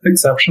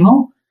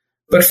exceptional.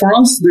 But for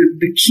us,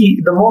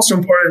 the most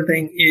important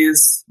thing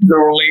is the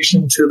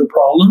relation to the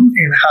problem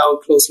and how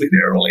closely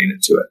they're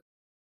related to it.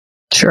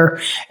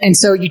 Sure. And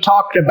so you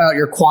talked about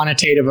your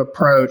quantitative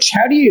approach.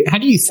 How do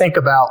you think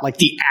about like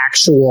the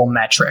actual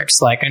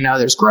metrics? Like I know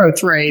there's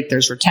growth rate,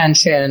 there's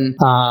retention,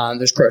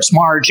 there's gross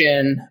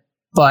margin,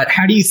 but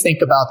how do you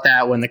think about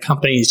that when the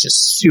company is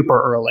just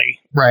super early,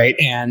 right?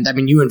 And I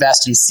mean, you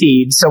invest in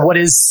seed. So what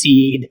is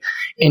seed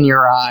in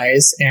your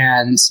eyes?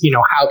 And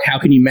how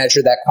can you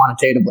measure that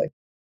quantitatively?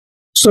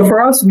 So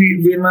for us,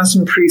 we invest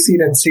in pre-seed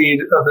and seed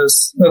at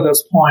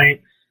this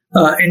point,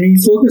 and we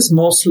focus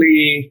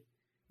mostly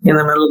in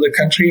the middle of the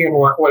country. And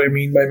what I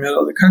mean by middle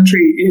of the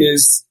country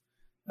is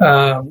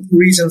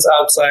regions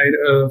outside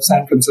of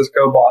San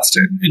Francisco,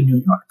 Boston, and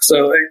New York.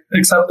 So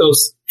except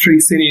those three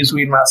cities,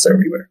 we invest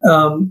everywhere.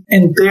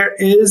 And there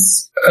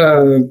is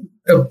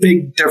a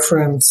big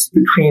difference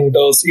between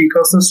those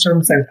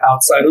ecosystems and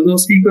outside of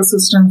those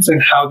ecosystems,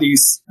 and how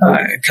these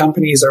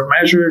companies are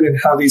measured and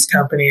how these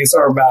companies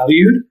are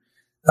valued.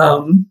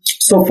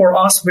 So for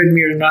us, when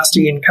we're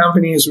investing in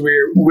companies,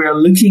 we're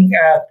looking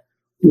at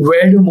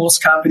where do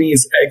most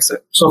companies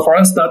exit. So for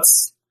us,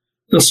 that's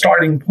the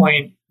starting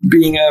point.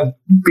 Being a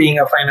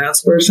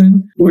finance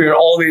person, we're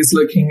always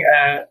looking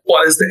at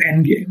what is the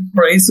end game,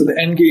 right? So the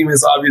end game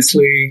is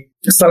obviously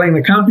selling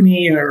the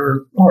company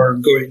or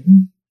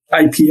going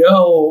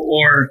IPO,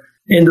 or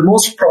in the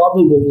most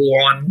probable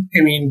one,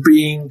 I mean,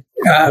 being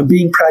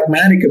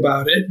pragmatic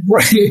about it,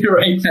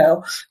 right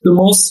now, the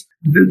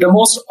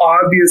most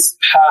obvious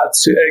path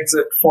to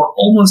exit for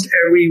almost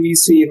every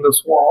VC in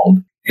this world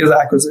is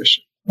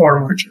acquisition or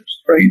mergers,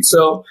 right?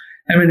 So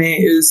M&A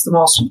is the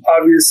most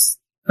obvious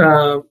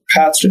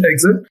paths to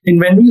exit. And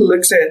when we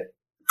looked at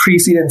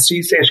pre-seed and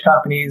seed stage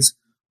companies,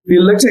 we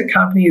looked at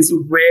companies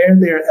where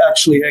they're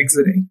actually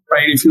exiting,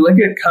 right? If you look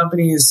at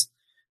companies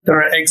that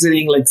are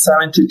exiting like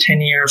 7 to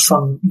 10 years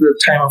from the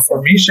time of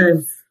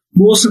formation,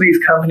 most of these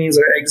companies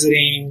are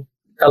exiting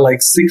at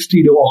like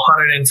 60 to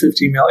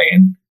 150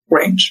 million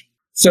range.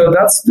 So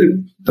that's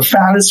the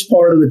fattest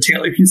part of the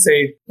tail. If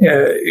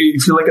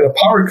you look at a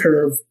power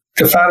curve,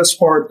 the fattest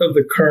part of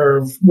the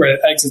curve where it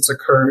exits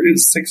occur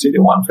is 60 to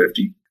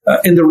 150.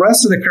 And the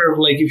rest of the curve,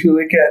 like if you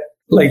look at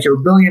like your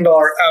 $1 billion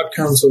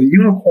outcomes or the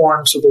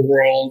unicorns of the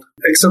world,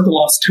 except the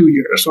last 2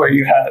 years where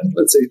you had,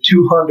 let's say,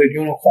 200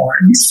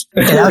 unicorns.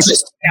 That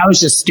was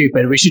just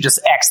stupid. We should just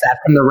X that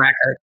from the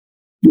record.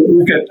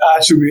 We get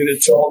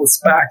attributed to all the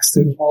SPACs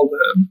and all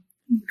the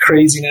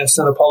craziness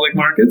in the public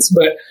markets.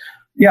 But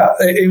yeah,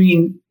 I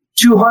mean,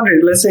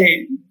 200, let's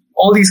say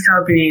all these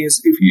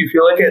companies, if you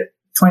look at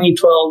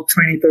 2012,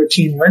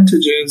 2013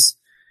 vintages,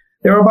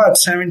 there were about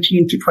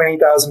 17 to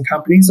 20,000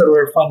 companies that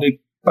were funded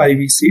by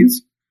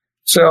VCs.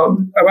 So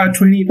about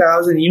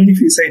 20,000, even if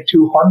you say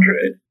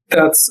 200,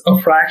 that's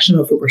a fraction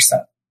of a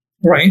percent,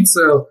 right?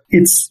 So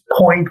it's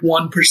 0.1%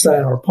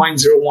 or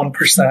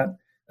 0.01%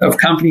 of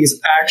companies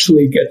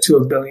actually get to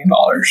 $1 billion,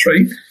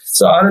 right?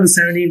 So out of the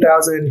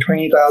 17,000,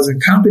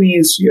 20,000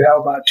 companies, you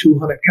have about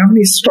 200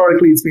 companies.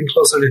 Historically, it's been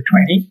closer to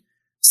 20.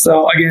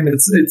 So again,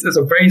 it's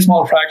a very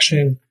small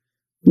fraction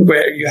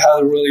where you have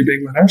the really big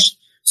winners.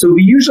 So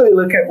we usually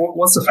look at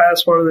what's the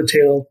fast part of the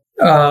tail.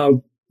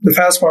 The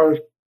fast part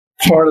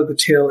of the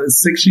tail is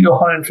 60 to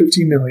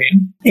 150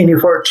 million. And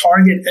if our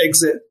target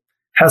exit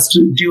has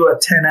to do a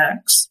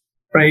 10x,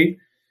 right,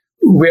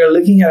 we're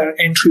looking at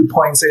entry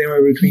points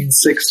anywhere between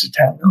 6 to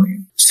 10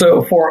 million.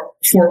 So for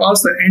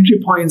us, the entry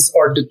points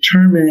are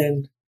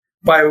determined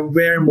by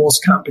where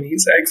most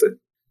companies exit.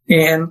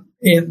 And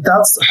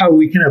that's how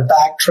we kind of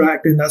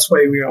backtrack. And that's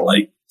why we are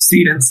like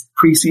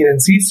pre-seed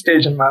and seed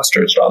stage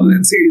investors rather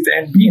than Series A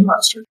and B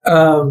investors.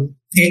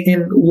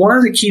 And one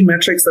of the key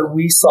metrics that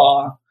we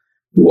saw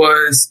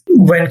was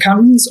when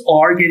companies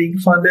are getting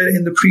funded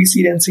in the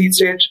pre-seed and seed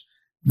stage,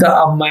 the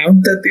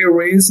amount that they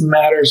raise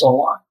matters a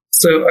lot.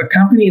 So a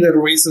company that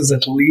raises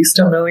at least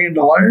 $1 million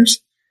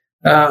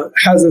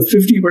has a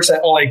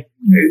 50%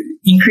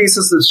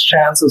 increases its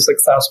chance of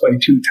success by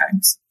 2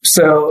 times.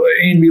 So,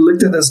 and we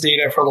looked at this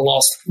data for the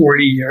last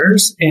 40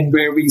 years, and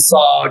where we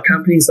saw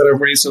companies that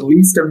have raised at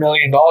least $1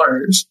 million,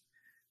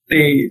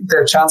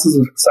 their chances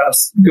of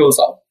success goes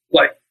up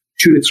like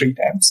 2 to 3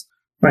 times,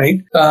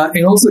 right?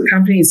 And also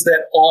companies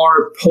that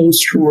are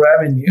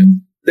post-revenue,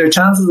 their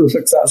chances of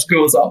success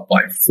goes up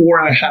by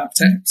 4.5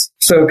 times.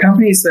 So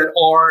companies that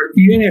are,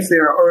 even if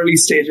they're early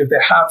stage, if they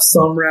have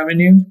some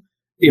revenue,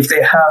 if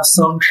they have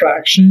some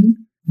traction,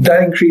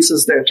 that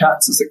increases their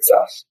chance of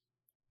success,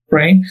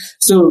 right?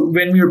 So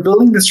when we're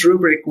building this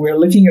rubric, we're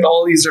looking at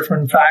all these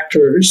different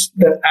factors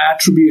that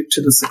attribute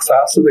to the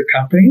success of the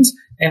companies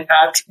and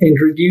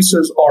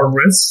reduces our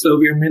risk. So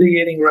we're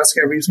mitigating risk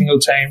every single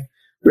time.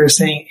 We're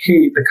saying,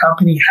 hey, the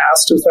company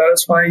has to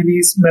satisfy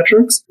these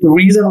metrics. The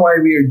reason why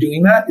we are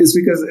doing that is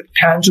because it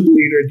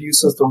tangibly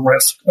reduces the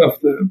risk of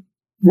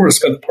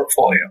the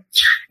portfolio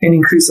and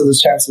increases the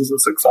chances of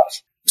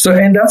success. So,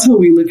 and that's how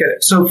we look at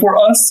it. So for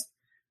us,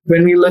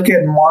 when we look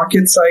at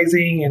market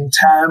sizing and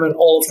TAM and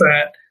all of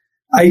that,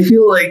 I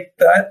feel like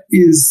that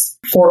is,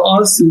 for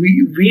us,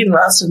 we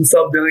invest in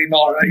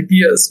sub-billion-dollar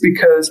ideas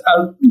because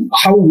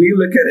how we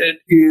look at it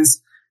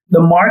is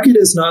the market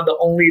is not the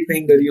only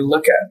thing that you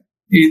look at.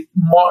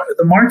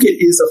 The market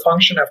is a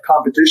function of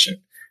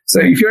competition. So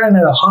if you're in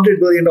a $100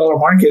 billion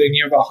market and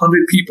you have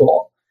 100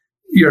 people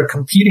you're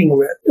competing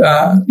with,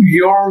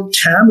 your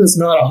TAM is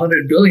not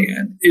 100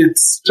 billion.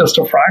 It's just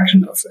a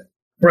fraction of it,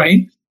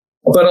 right?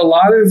 But a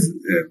lot of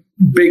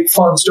big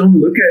funds don't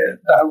look at it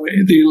that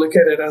way. They look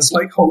at it as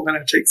like hope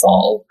winner takes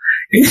all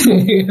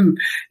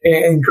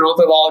and growth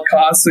at all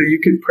costs. So you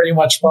could pretty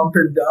much pump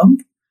and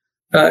dump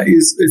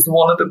is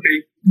one of the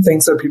big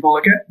things that people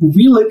look at.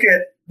 We look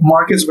at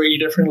markets very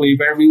differently,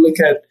 where we look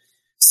at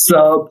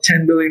sub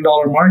 $10 billion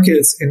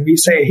markets and we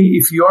say, hey,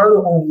 if you are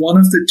one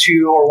of the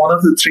 2 or one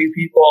of the 3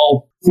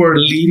 people who are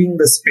leading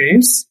the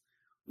space,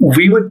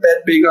 we would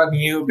bet big on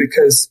you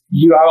because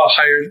you have a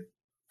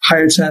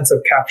higher chance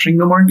of capturing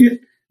the market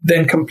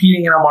than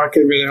competing in a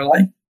market where there are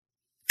like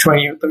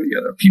 20 or 30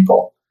 other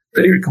people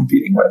that you're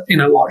competing with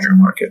in a larger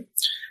market.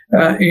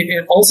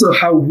 And also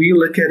how we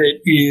look at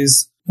it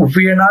is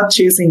we are not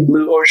chasing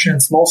blue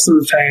oceans most of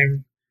the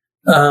time.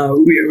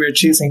 We're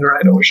chasing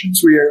red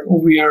oceans.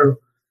 We are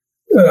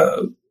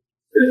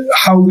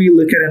how we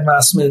look at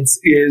investments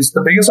is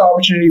the biggest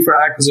opportunity for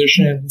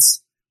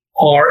acquisitions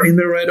are in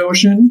the red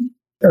ocean,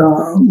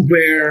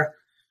 where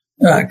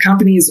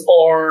companies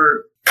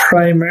are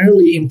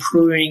primarily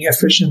improving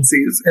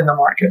efficiencies in the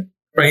market,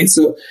 right?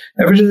 So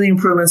efficiency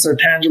improvements are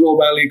tangible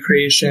value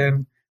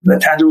creation. The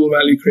tangible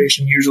value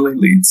creation usually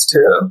leads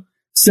to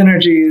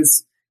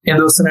synergies, and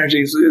those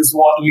synergies is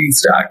what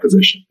leads to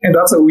acquisition. And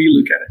that's how we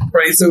look at it,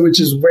 right? So which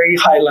is very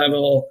high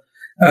level.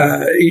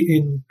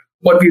 In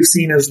what we've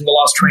seen is in the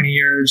last 20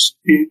 years,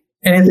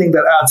 anything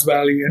that adds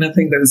value,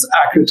 anything that is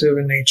accretive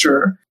in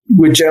nature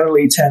would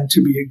generally tend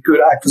to be a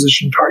good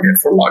acquisition target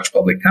for large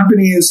public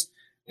companies.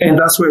 And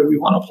that's where we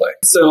want to play.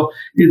 So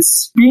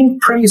it's being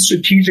pretty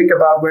strategic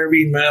about where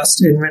we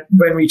invest. And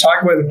when we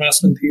talk about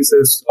investment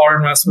thesis, our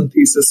investment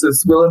thesis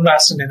is we'll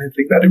invest in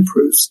anything that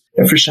improves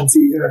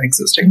efficiency in an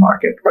existing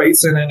market, right?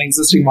 So in an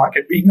existing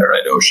market being the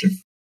red ocean.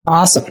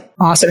 Awesome.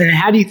 And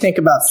how do you think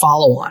about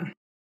follow-on?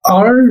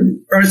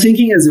 Our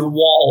thinking has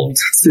evolved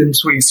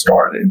since we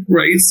started,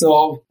 right?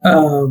 So,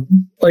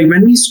 like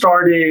when we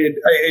started,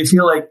 I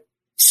feel like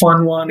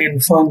Fund 1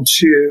 and Fund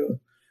 2,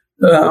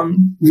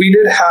 we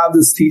did have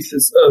this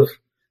thesis of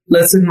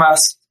let's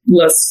invest,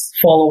 let's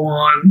follow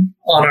on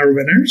our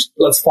winners,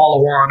 let's follow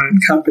on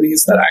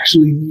companies that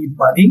actually need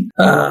money.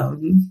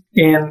 And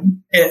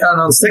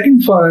on the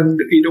second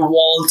fund, it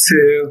evolved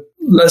to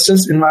let's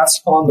just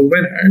invest on the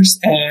winners,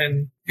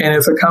 and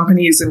if a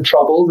company is in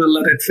trouble, we'll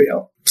let it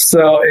fail.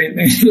 So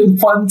in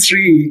Fund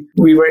 3,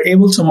 we were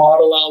able to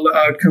model all the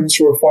outcomes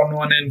for Fund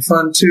 1 and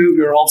Fund 2.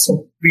 We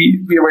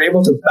were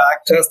able to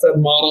back test that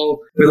model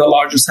with a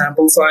larger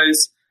sample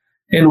size.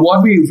 And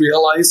what we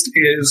realized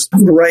is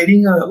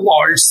writing a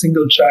large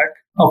single check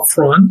up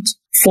front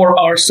for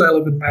our style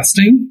of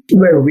investing,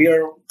 where we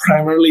are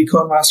primarily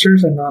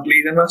co-investors and not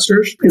lead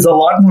investors, is a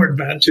lot more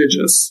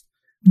advantageous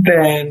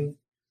than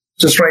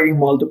just writing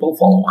multiple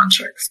follow-on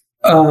checks,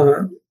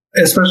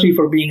 especially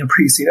for being a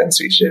pre-seed and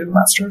seed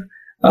investor.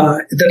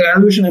 The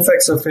dilution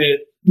effects of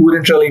it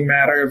wouldn't really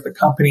matter if the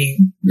company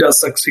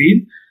does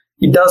succeed.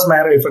 It does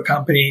matter if a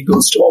company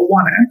goes to a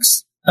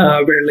 1x,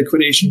 where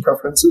liquidation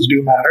preferences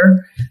do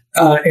matter.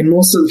 And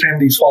most of the time,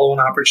 these follow-on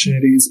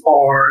opportunities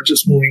are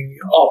just moving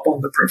you up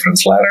on the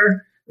preference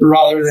ladder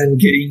rather than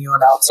getting you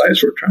an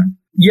outsized return.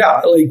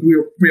 yeah, like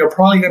we're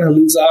probably going to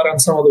lose out on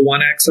some of the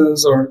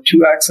 1Xs or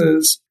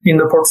 2Xs in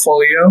the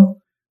portfolio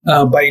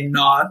by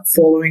not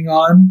following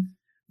on.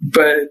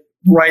 But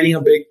writing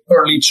a big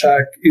early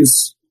check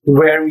is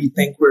where we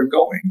think we're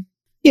going.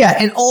 Yeah,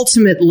 and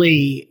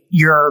ultimately,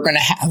 you're going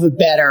to have a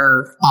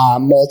better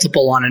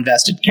multiple on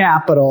invested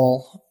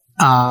capital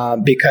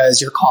because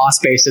your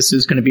cost basis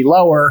is going to be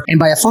lower. And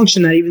by a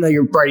function that even though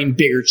you're writing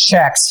bigger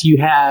checks, you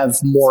have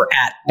more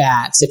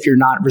at-bats if you're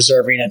not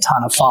reserving a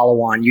ton of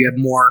follow-on. You have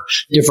more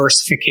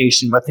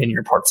diversification within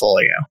your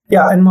portfolio.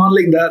 Yeah, and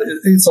modeling that,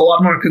 it's a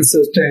lot more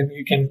consistent.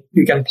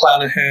 You can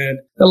plan ahead.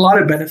 A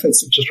lot of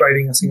benefits of just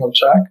writing a single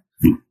check.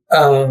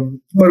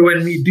 But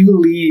when we do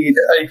lead,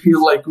 I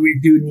feel like we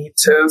do need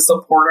to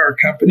support our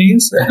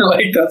companies.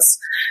 Like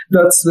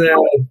that's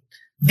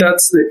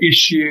the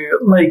issue.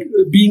 Like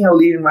being a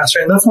lead investor,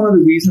 and that's one of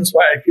the reasons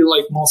why I feel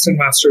like most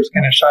investors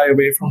kind of shy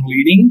away from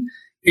leading,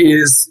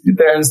 is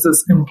there's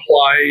this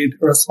implied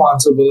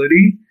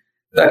responsibility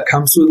that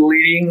comes with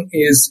leading.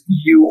 Is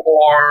you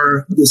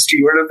are the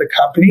steward of the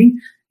company,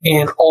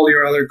 and all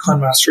your other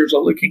co-investors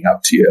are looking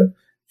up to you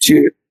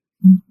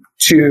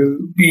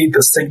to be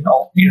the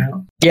signal, you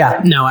know? Yeah,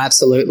 no,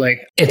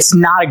 absolutely. It's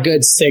not a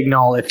good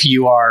signal if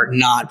you are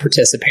not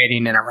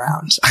participating in a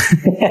round.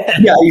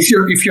 Yeah, if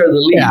you're the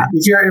lead, yeah.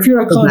 if you're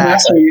a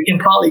co-investor, you can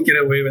probably get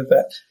away with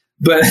it.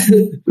 But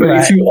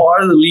right. If you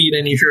are the lead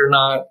and if you're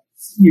not,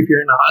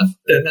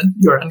 then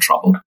you're in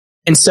trouble.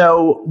 And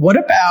so what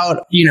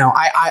about,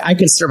 I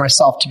consider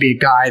myself to be a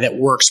guy that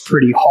works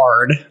pretty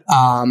hard,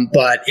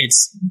 but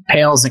it's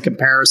pales in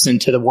comparison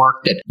to the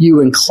work that you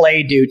and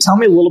Clay do. Tell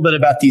me a little bit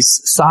about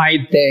these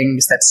side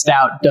things that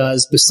Stout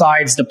does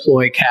besides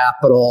deploy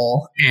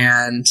capital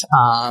and,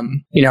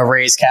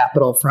 raise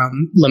capital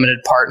from limited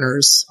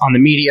partners on the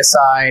media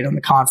side, on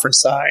the conference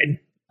side,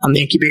 on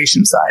the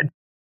incubation side.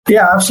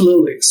 Yeah,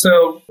 absolutely.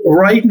 So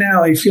right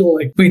now I feel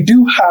like we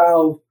do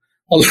have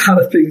a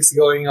lot of things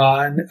going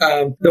on.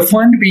 The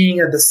fund being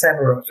at the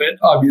center of it,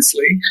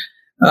 obviously.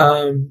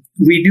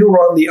 We do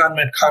run the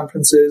Unmet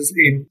conferences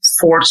in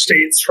 4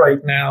 states right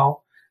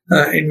now,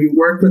 and we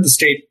work with the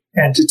state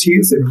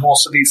entities in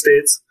most of these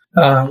states.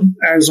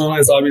 Arizona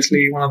is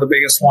obviously one of the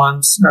biggest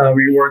ones.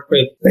 We work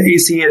with the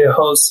ACA to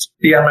host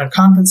the Unmet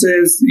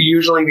conferences.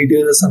 Usually we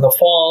do this in the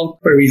fall,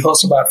 where we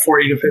host about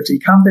 40 to 50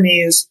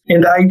 companies.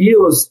 And the idea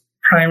was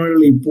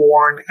primarily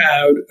born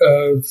out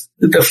of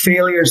the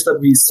failures that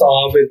we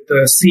saw with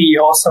the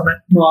CEO summit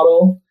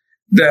model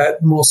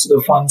that most of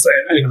the funds,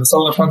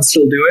 some of the funds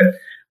still do it,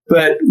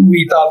 but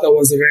we thought that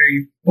was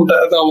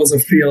a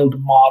failed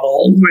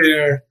model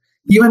where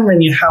even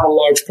when you have a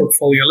large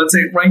portfolio, let's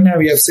say right now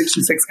we have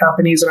 66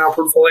 companies in our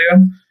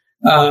portfolio.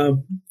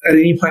 At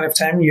any point of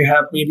time, you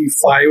have maybe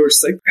 5 or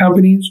 6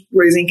 companies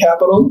raising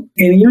capital.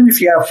 And even if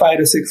you have 5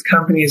 to 6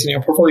 companies in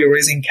your portfolio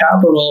raising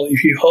capital,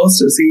 if you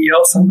host a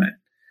CEO summit,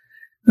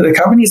 the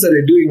companies that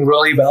are doing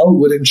really well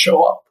wouldn't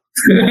show up.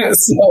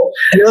 So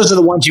those are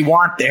the ones you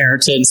want there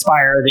to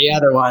inspire the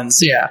other ones.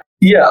 Yeah.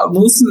 Yeah.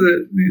 Most of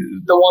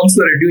the ones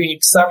that are doing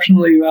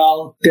exceptionally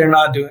well, they're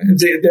not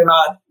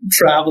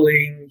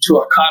traveling to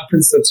a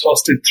conference that's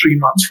hosted 3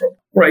 months from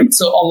now, right?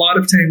 So a lot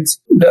of times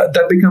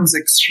that becomes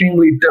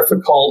extremely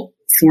difficult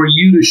for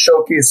you to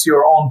showcase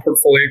your own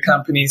portfolio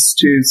companies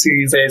to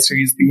Series A,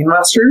 Series B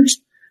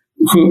investors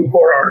who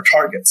are our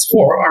targets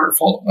for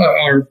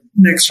our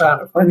next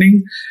round of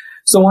funding.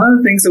 So one of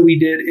the things that we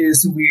did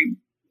is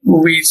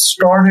we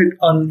started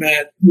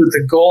Unmet with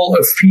the goal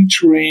of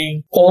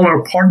featuring all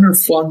our partner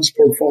funds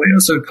portfolio.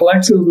 So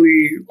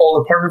collectively, all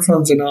the partner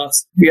funds and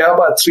us, we have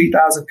about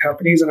 3,000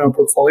 companies in our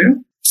portfolio.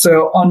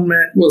 So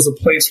Unmet was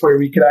a place where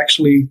we could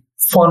actually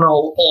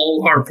funnel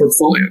all our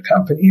portfolio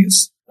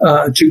companies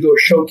to go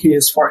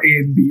showcase for A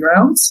and B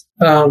rounds.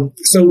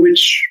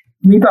 Which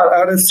we thought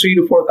out of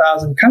 3,000 to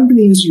 4,000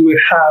 companies, you would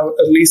have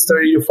at least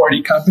 30 to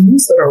 40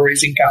 companies that are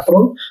raising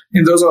capital.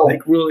 And those are like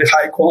really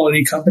high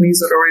quality companies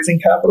that are raising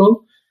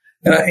capital.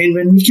 And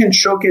when we can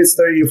showcase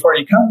 30 to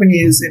 40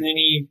 companies in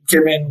any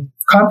given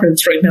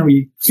conference, right now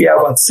we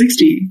have about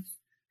 60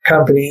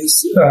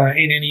 companies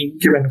in any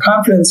given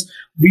conference,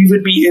 we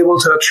would be able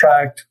to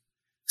attract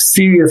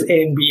serious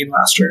A and B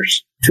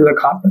investors to the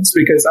conference,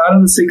 because out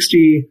of the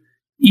 60,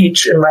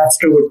 each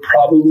investor would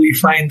probably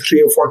find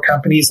 3 or 4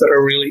 companies that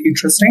are really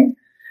interesting.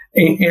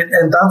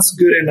 And that's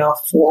good enough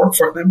for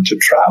them to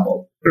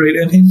travel, right?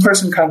 And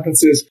in-person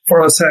conferences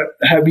for us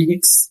have been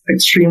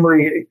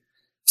extremely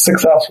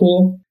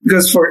successful,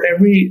 because for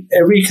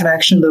every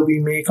connection that we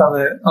make on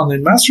the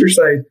investor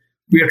side,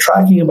 we are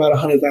tracking about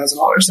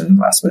 $100,000 in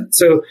investment.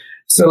 So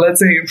let's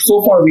say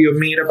so far we have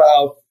made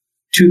about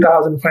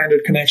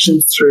 2,500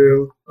 connections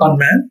through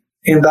Unmet,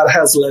 and that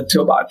has led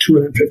to about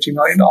 $250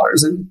 million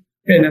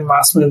in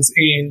investments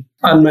in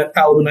Unmet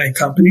alumni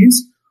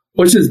companies,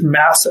 which is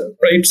massive,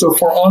 right? So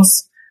for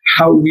us,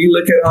 how we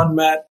look at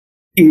Unmet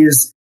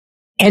is...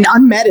 And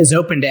Unmet is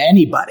open to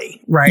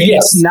anybody, right?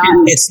 Yes,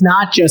 it's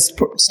not just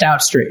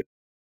Stout Street.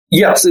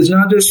 Yes, it's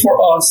not just for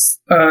us.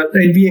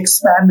 And we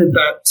expanded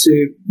that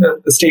to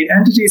the state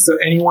entity, so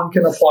anyone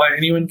can apply,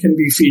 anyone can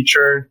be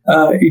featured.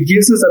 It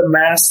gives us a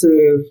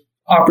massive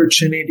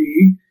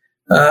opportunity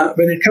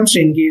when it comes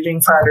to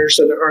engaging founders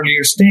at an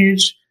earlier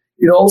stage.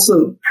 It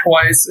also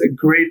provides a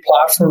great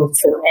platform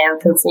for our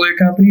portfolio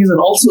companies and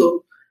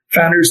also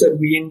founders that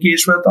we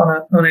engage with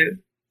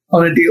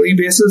on a daily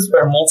basis,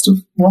 where most of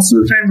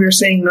the time we're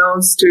saying no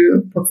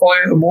to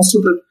portfolio, most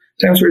of the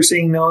times we're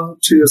saying no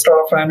to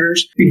startup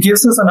founders. It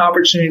gives us an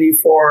opportunity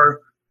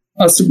for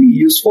us to be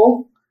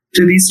useful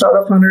to these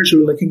startup founders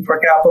who are looking for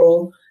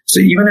capital. So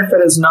even if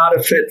it is not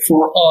a fit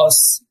for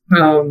us,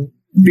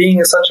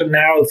 being such a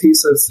narrow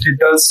thesis,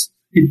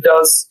 it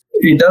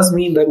does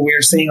mean that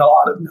we're seeing a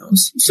lot of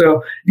no's.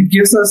 So it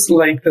gives us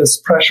like this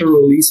pressure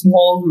release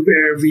valve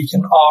where we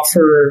can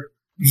offer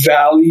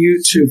value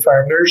to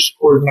founders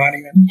who are not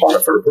even part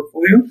of our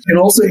portfolio, and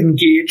also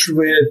engage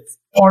with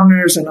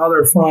partners and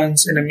other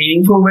funds in a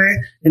meaningful way.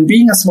 And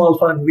being a small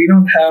fund, we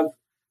don't have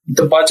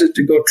the budget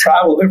to go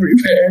travel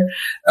everywhere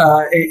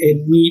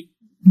and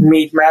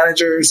meet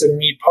managers and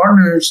meet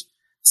partners.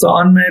 So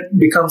Unmet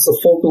becomes a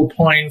focal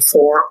point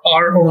for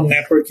our own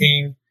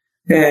networking,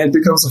 and it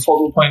becomes a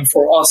focal point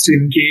for us to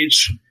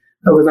engage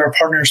with our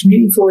partners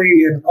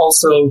meaningfully and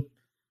also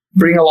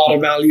bring a lot of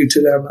value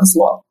to them as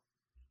well.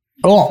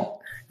 Cool.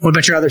 What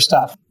about your other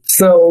stuff?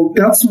 So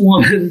that's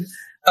one.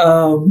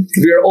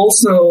 We're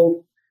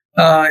also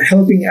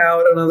helping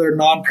out another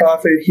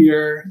nonprofit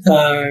here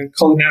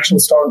called the National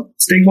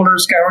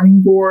Stakeholders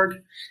Governing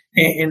Board,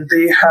 and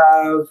they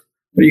have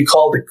what you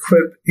call the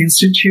QUIP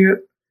Institute.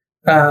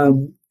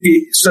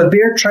 So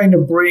they're trying to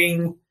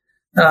bring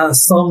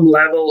some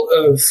level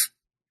of,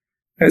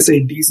 I say,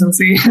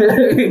 decency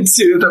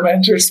to the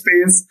venture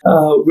space,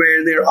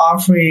 where they're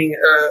offering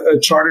a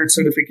chartered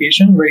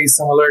certification very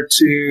similar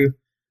to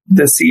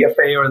the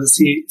CFA or the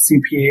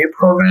CPA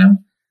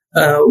program,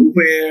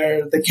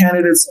 where the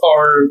candidates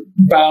are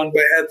bound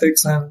by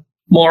ethics and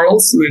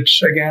morals,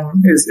 which again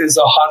is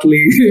a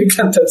hotly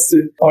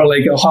contested or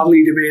like a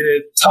hotly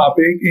debated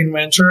topic in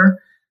venture.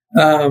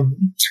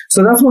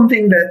 So that's one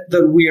thing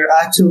that we are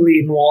actively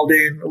involved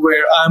in,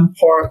 where I'm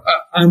part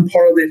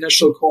of the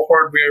initial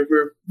cohort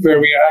where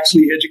we are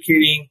actually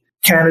educating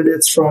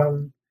candidates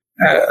from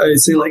I'd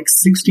say like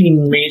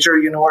 16 major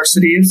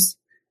universities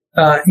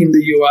in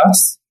the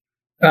US.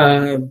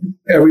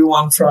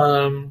 Everyone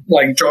from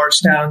like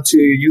Georgetown to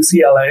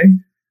UCLA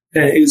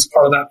is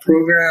part of that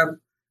program.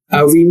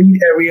 We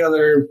meet every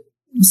other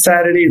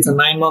Saturday. It's a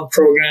 9-month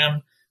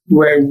program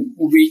where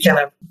we kind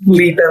of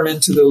lead them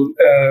into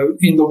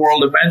in the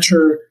world of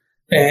venture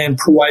and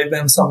provide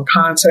them some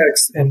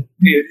context and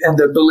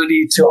the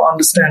ability to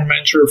understand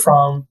venture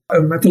from a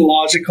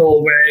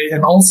methodological way,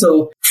 and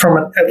also from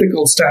an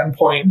ethical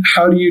standpoint.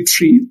 How do you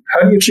treat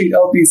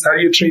LPs? How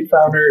do you treat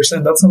founders?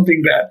 And that's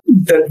something that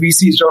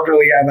VCs don't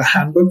really have a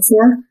handbook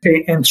for.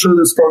 And through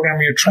this program,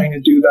 we're trying to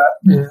do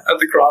that at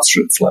the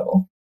grassroots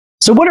level.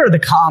 So what are the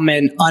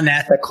common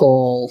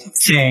unethical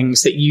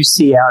things that you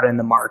see out in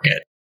the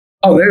market?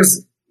 Oh,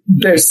 there's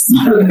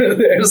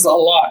a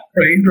lot,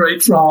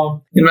 right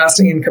from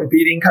investing in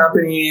competing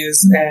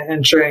companies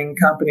and sharing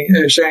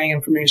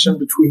information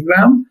between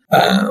them.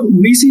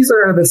 VCs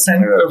are the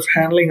center of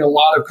handling a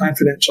lot of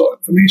confidential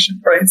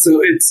information, right?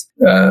 So it's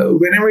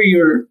whenever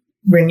you're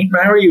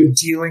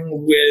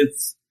dealing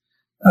with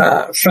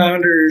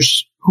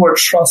founders who are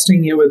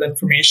trusting you with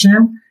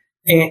information,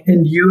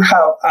 and you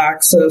have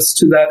access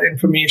to that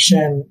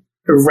information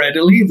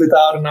readily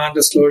without a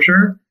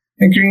non-disclosure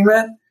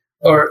agreement,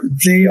 or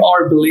they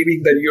are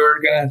believing that you're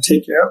going to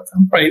take care of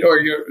them, right?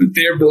 Or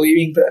they're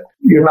believing that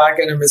you're not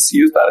going to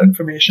misuse that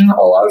information.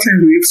 A lot of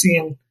times we've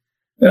seen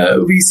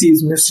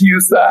VCs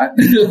misuse that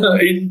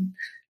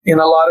in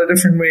a lot of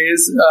different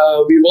ways.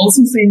 We've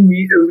also seen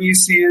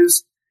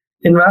VCs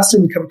invest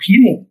in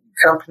competing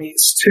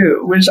companies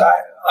too, which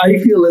I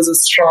feel is a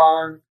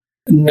strong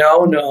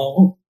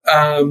no.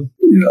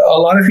 A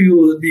lot of people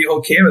would be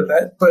okay with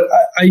that, but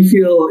I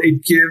feel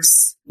it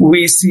gives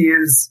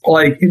VCs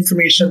like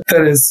information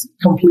that is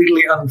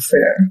completely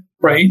unfair,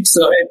 right?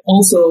 So it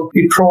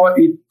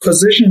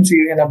positions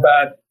you in a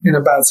bad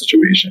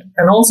situation.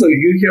 And also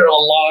you hear a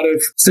lot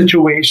of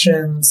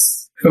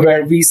situations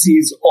where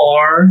VCs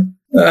are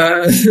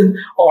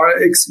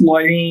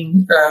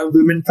exploiting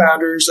women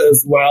founders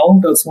as well.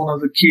 That's one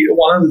of the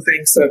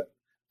things that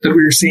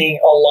we're seeing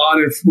a lot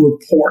of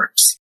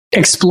reports.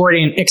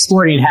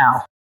 Exploiting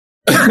how?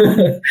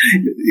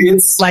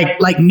 It's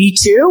like Me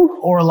Too,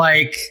 or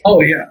like? Oh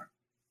yeah.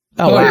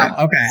 Oh wow.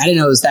 Yeah. Okay, I didn't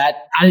know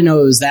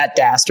it was that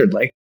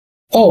dastardly.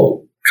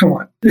 Oh come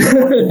on,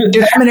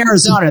 dude! I'm in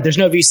Arizona. There's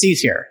no VCs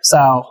here,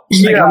 so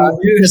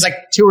there's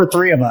like 2 or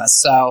 3 of us.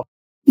 So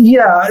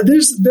yeah,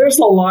 there's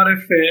a lot of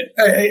it.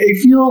 I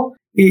feel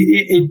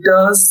it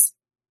does.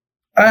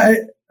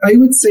 I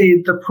would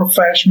say the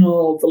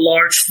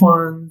large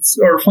funds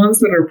or funds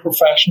that are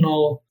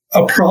professional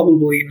are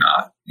probably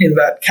not in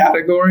that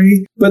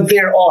category, but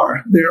there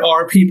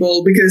are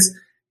people, because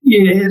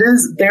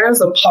there's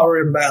a power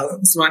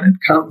imbalance when it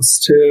comes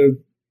to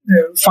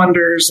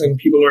funders and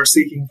people who are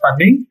seeking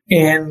funding.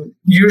 And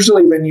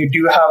usually when you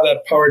do have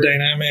that power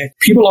dynamic,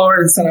 people are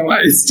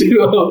incentivized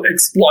to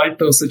exploit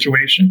those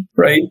situations,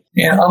 right?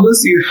 And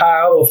unless you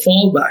have a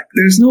fallback,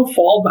 there's no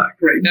fallback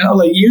right now.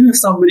 Like even if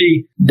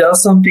somebody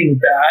does something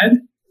bad,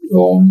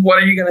 well,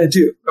 what are you going to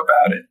do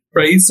about it,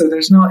 right? So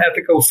there's no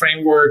ethical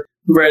framework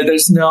where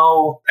there's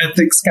no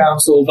ethics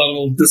council that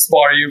will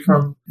disbar you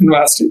from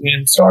investing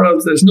in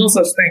startups. There's no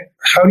such thing.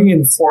 How do you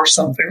enforce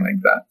something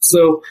like that?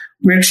 So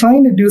we're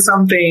trying to do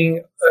something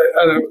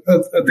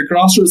at the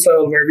grassroots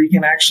level where we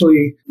can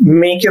actually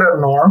make it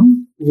a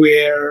norm,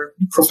 where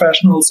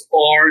professionals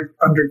are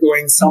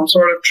undergoing some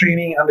sort of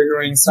training,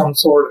 undergoing some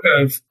sort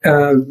of,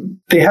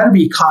 they had to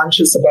be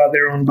conscious about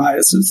their own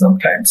biases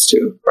sometimes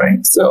too, right?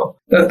 So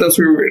that's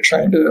where we're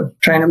trying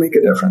to make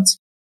a difference.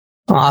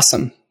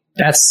 Awesome.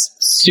 That's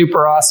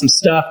super awesome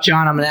stuff.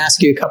 John, I'm going to ask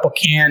you a couple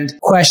canned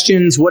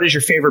questions. What is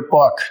your favorite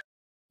book?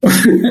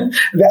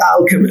 The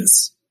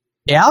Alchemist.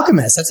 The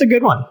Alchemist. That's a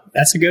good one.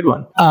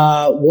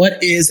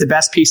 What is the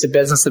best piece of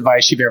business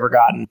advice you've ever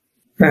gotten?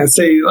 I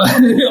say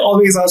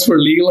always ask for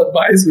legal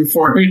advice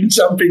before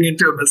jumping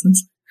into a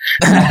business.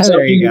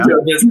 Jumping into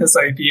a business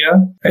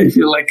idea. I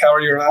feel like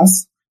cover your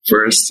ass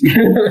first.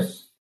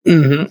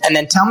 Mm-hmm. And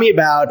then tell me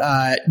about,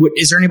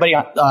 is there anybody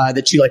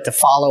that you like to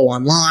follow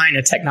online,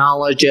 a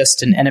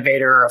technologist, an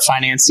innovator, or a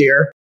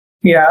financier?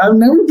 Yeah, I've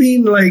never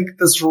been like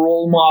this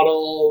role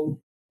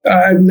model.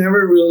 I've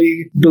never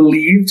really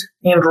believed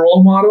in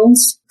role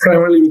models,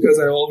 primarily because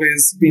I've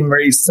always been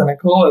very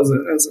cynical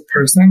as a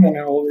person, and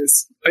I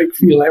always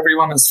feel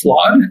everyone is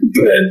flawed.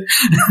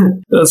 But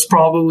that's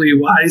probably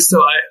why.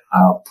 So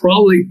I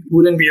probably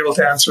wouldn't be able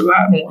to answer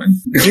that one.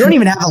 You don't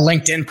even have a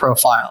LinkedIn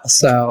profile,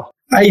 so.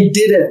 I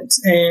didn't.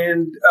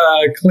 And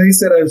Clay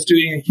said I was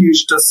doing a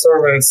huge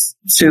disservice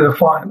to the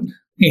fund.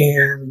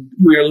 And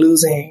we're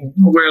losing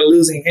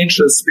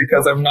interest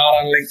because I'm not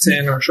on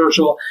LinkedIn or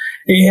social.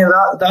 And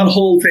that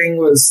whole thing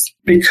was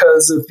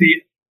because of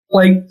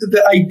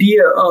the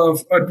idea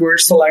of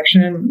adverse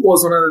selection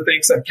was one of the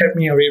things that kept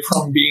me away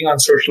from being on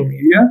social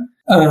media,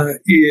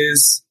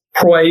 is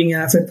providing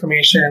enough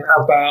information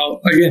about,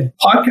 again,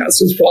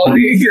 podcasts is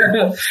probably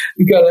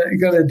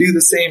gonna do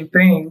the same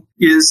thing,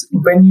 is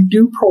when you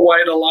do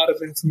provide a lot of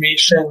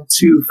information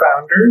to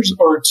founders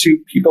or to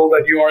people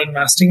that you are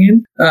investing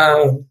in,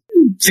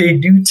 they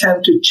do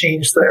tend to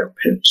change their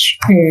pitch.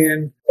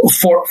 And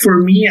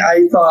for me,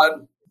 I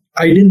thought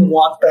I didn't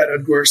want that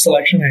adverse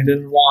selection. I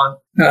didn't want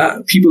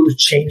people to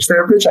change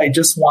their pitch. I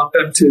just want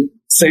them to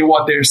say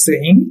what they're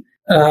saying.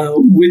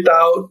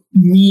 Without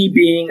me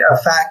being a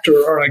factor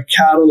or a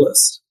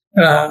catalyst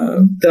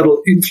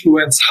that'll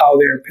influence how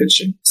they're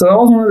pitching. So that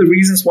was one of the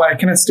reasons why I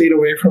kind of stayed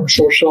away from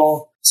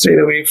social, stayed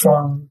away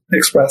from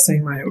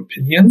expressing my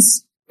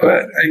opinions.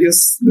 But I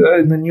guess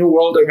in the new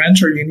world of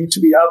venture, you need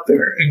to be out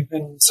there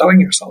and selling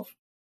yourself.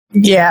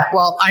 Yeah,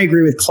 well, I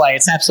agree with Clay.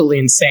 It's absolutely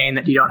insane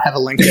that you don't have a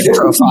LinkedIn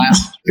profile.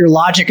 Your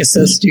logic is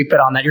so stupid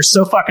on that. You're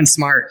so fucking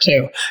smart,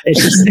 too.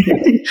 It's just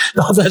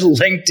the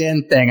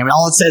LinkedIn thing. I mean,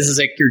 all it says is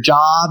like your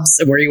jobs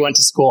and where you went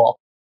to school.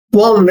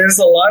 Well, there's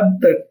a lot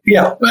that,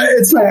 yeah,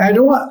 it's fine. I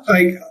don't want,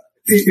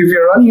 if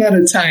you're running out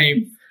of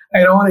time,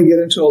 I don't want to get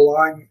into a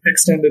long,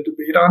 extended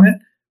debate on it.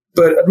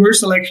 But adverse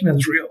selection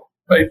is real,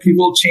 right?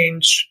 People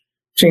change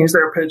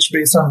their pitch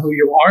based on who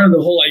you are. The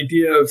whole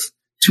idea of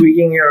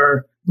tweaking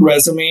your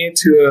resume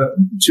to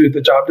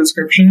the job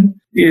description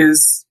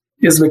is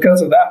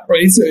because of that,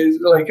 right? So it's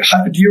like,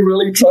 do you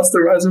really trust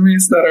the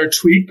resumes that are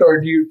tweaked,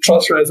 or do you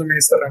trust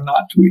resumes that are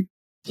not tweaked?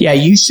 Yeah,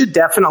 you should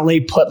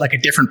definitely put like a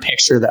different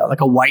picture though, like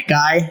a white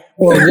guy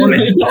or a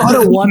woman.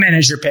 Put a woman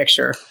as your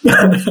picture.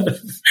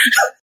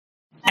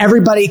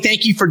 Everybody,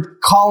 thank you for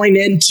calling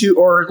in to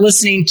or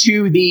listening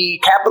to the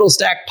Capital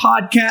Stack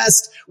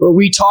podcast, where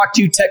we talk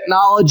to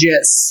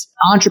technologists,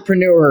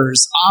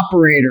 entrepreneurs,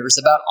 operators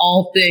about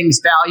all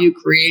things value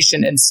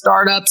creation and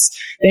startups.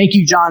 Thank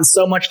you, John,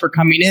 so much for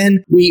coming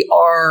in. We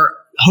are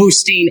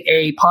hosting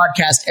a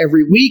podcast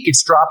every week.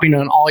 It's dropping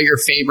on all your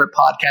favorite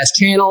podcast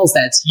channels.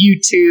 That's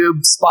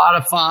YouTube,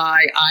 Spotify,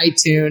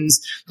 iTunes.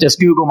 Just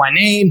Google my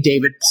name,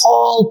 David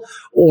Paul,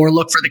 or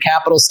look for the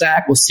Capital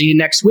Stack. We'll see you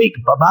next week.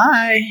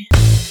 Bye-bye.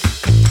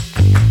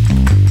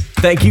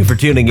 Thank you for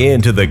tuning in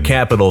to the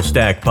Capital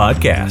Stack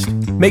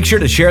podcast. Make sure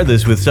to share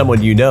this with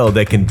someone you know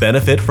that can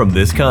benefit from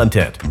this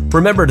content.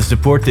 Remember to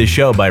support this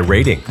show by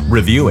rating,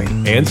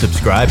 reviewing, and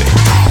subscribing.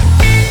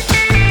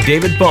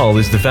 David Paul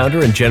is the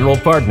founder and general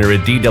partner at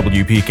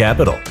DWP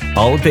Capital.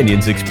 All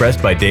opinions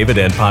expressed by David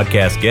and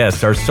podcast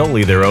guests are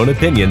solely their own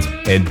opinions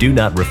and do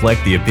not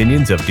reflect the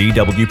opinions of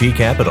DWP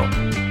Capital.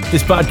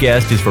 This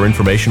podcast is for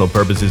informational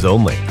purposes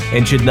only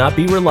and should not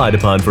be relied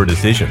upon for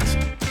decisions.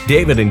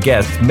 David and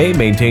guests may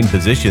maintain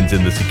positions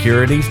in the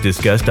securities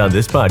discussed on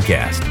this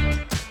podcast.